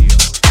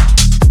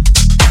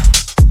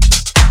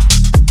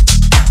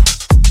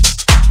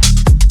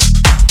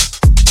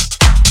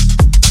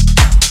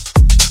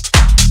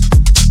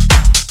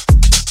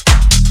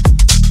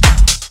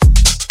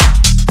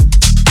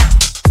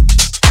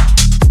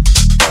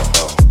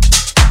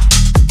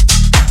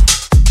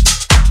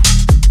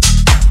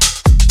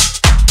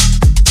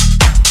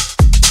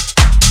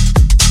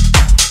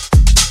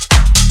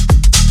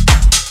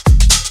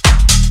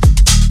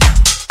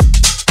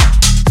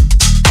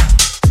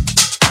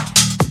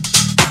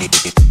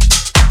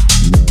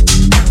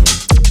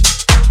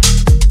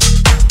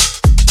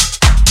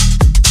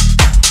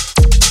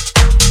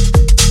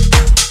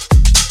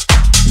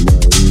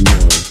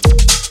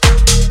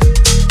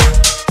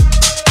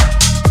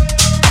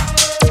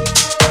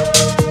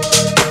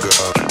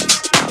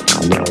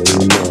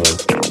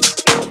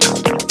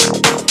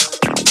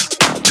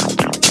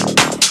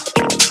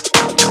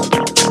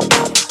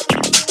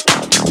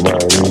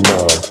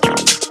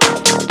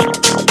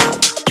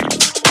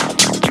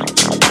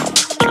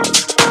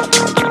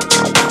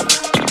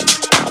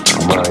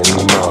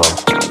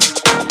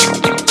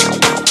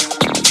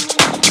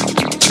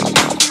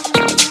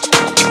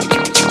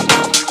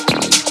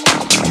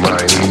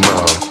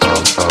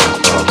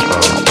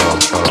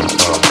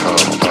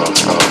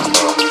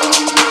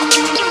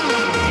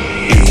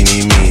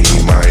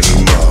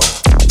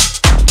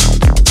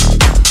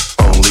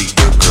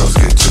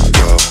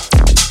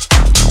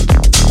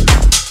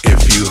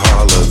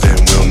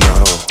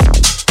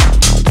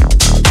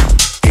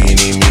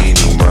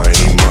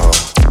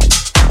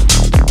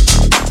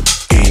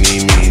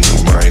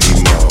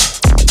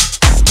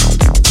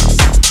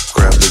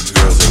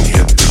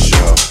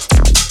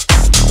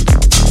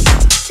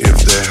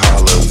 If they're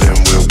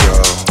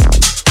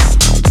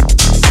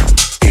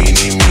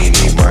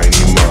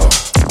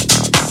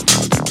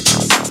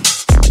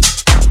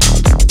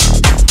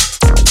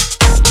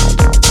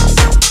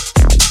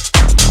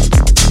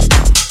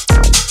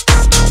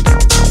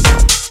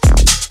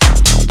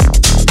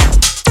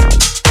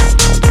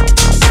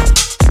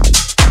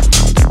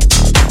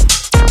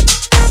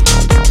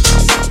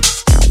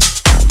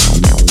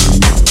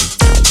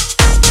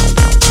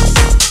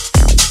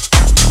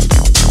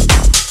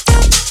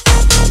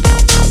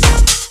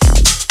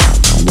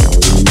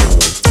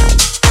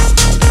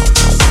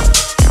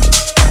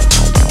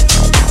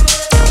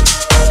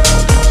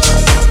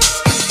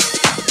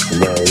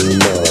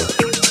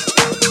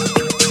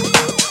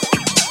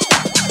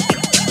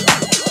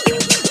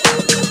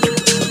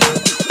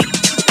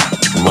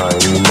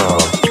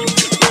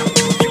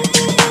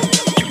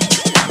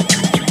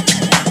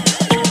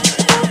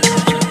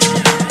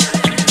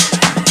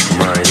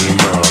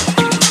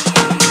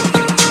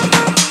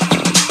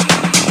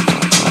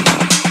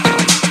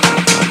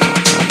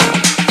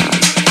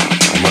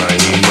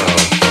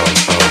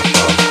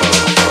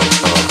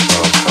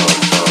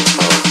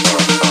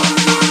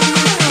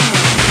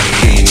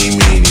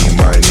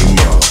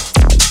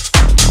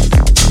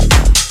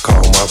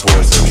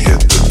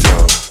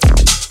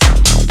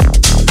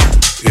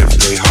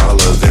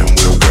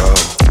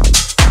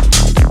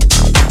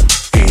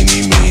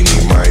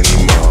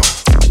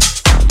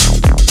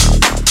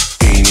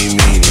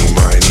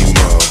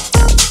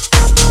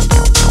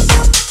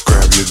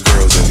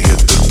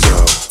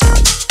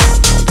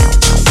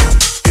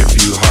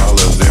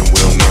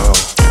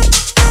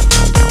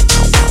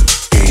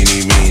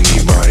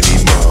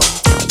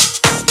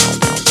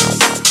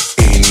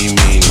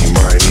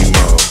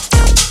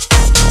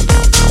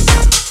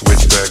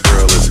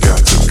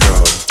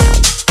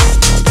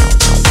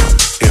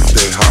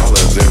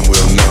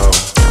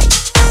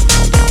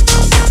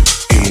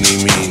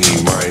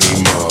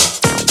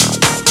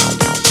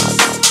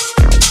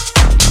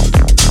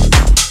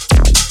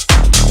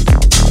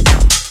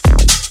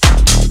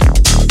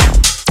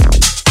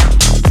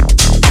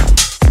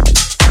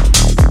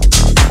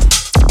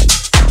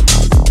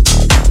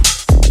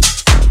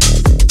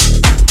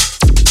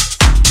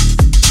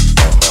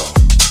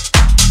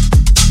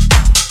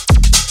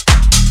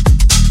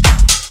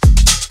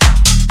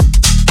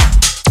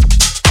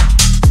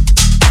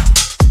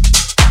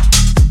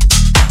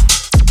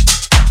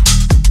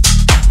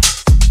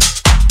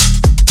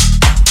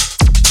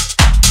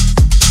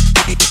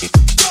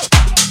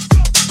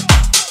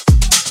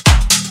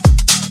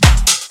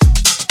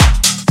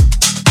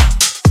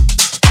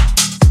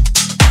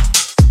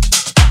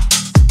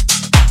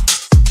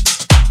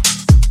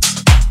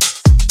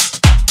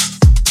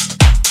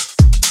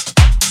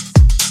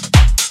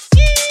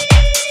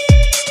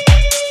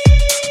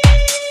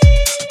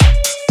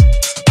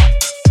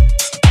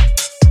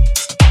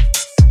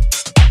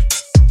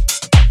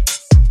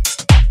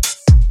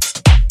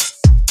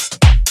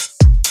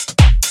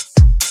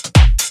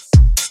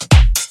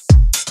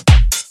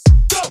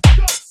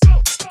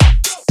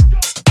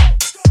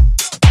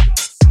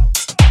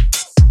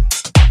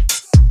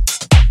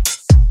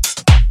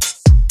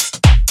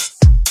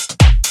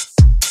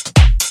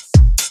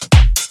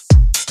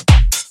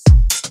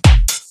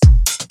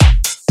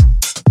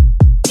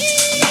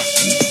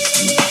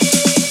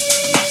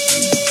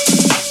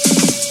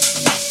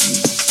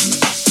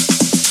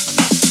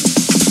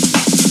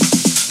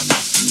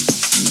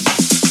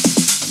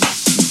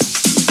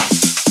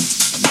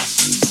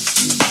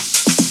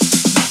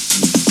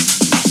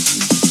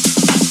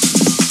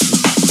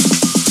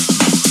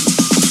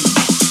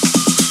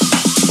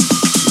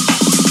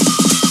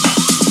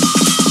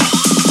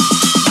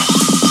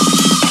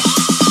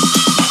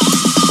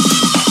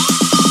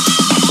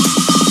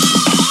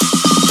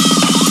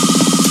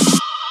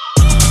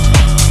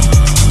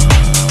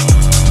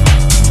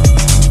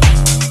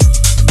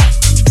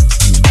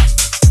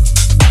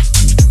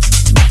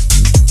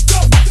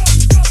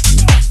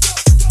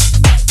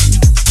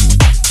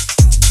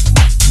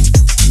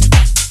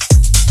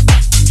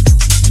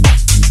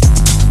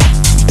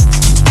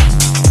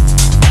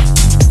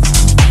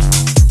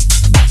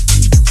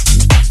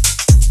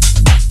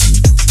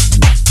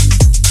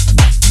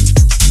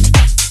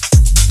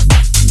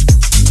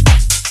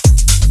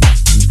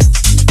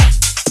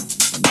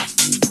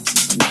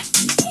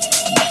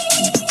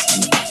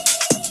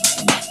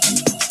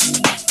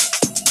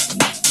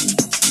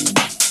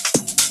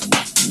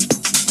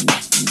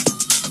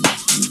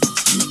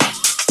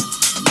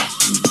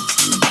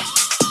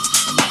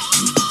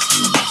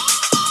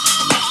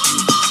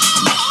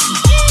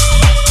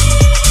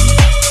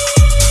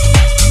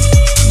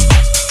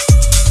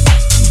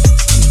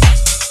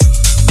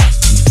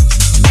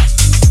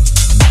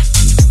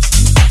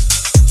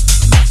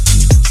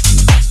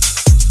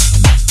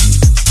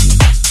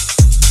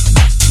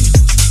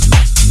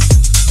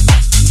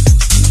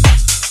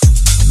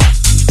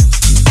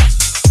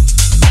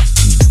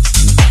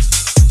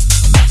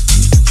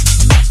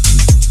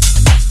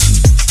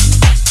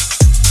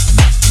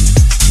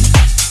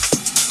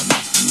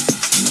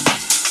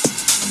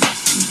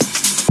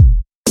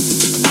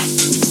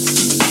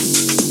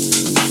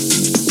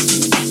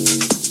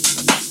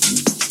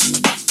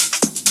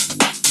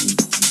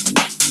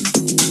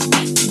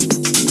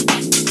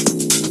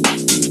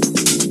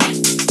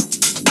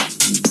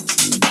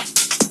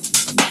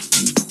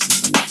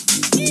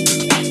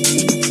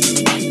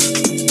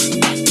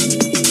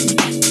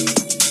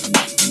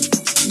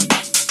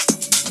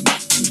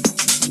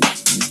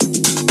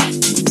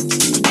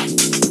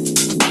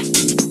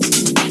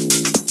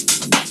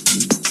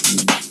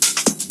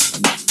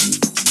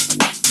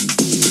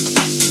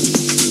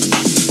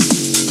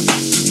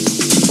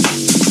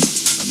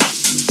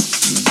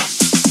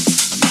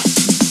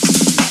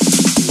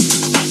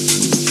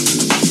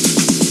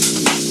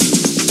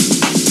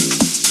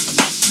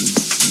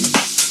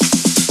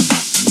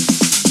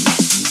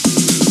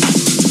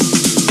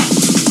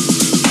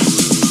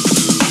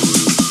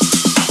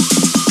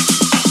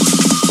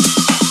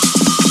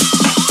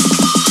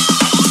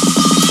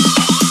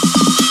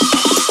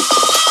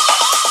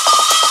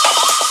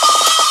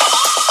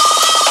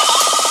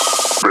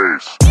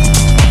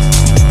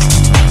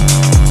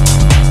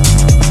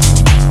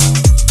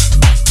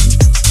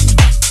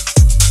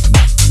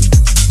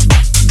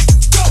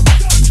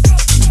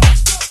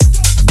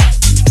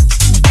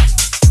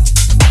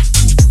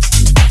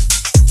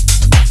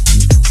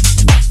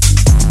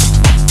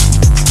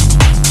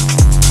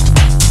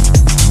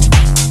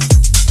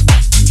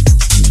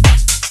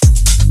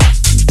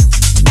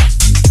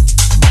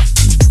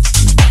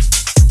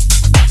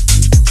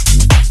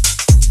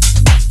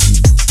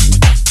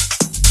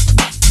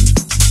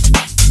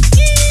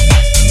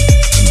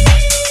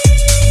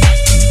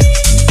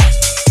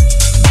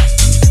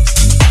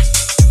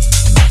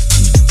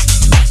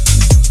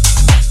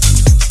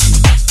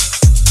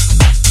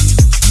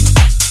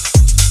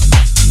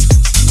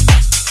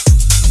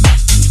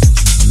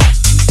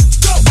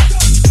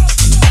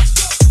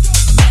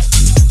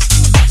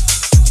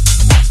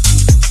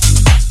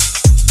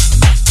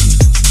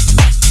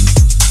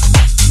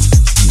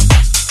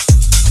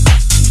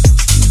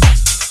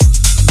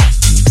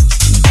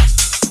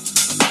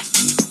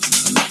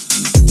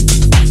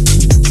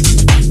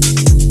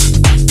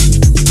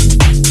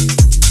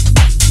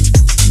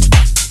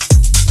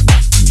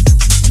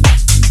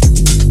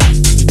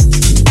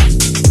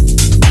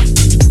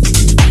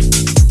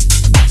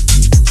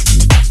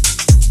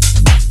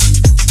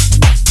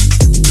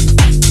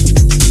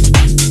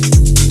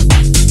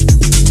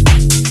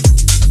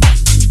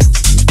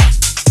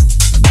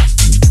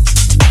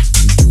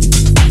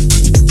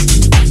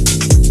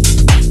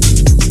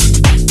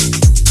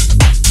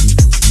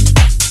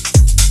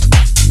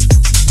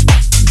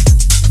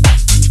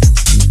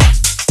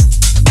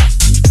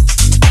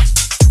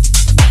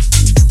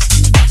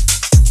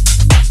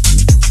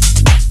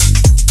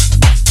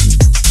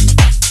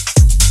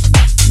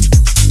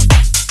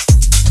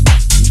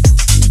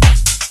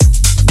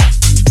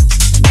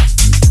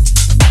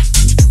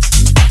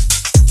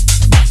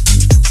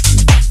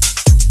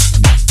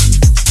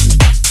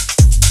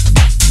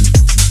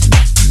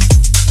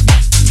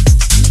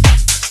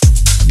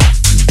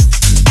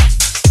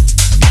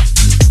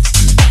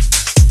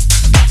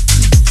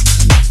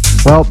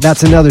Well,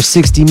 that's another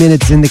 60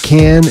 minutes in the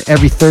can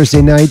every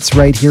Thursday nights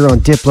right here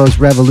on Diplo's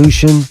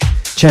Revolution,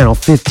 channel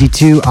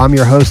 52. I'm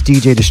your host,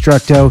 DJ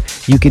Destructo.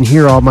 You can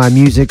hear all my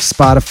music,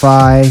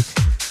 Spotify,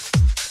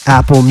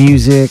 Apple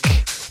Music,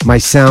 my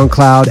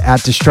SoundCloud at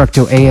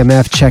Destructo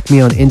AMF. Check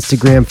me on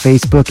Instagram,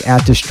 Facebook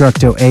at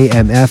Destructo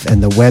AMF,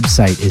 and the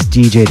website is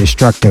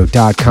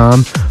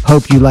djdestructo.com.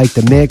 Hope you like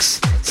the mix.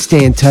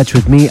 Stay in touch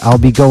with me. I'll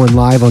be going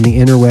live on the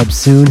interweb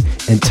soon,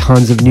 and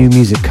tons of new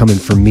music coming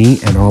from me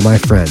and all my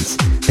friends.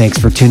 Thanks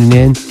for tuning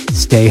in.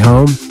 Stay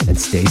home and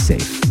stay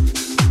safe.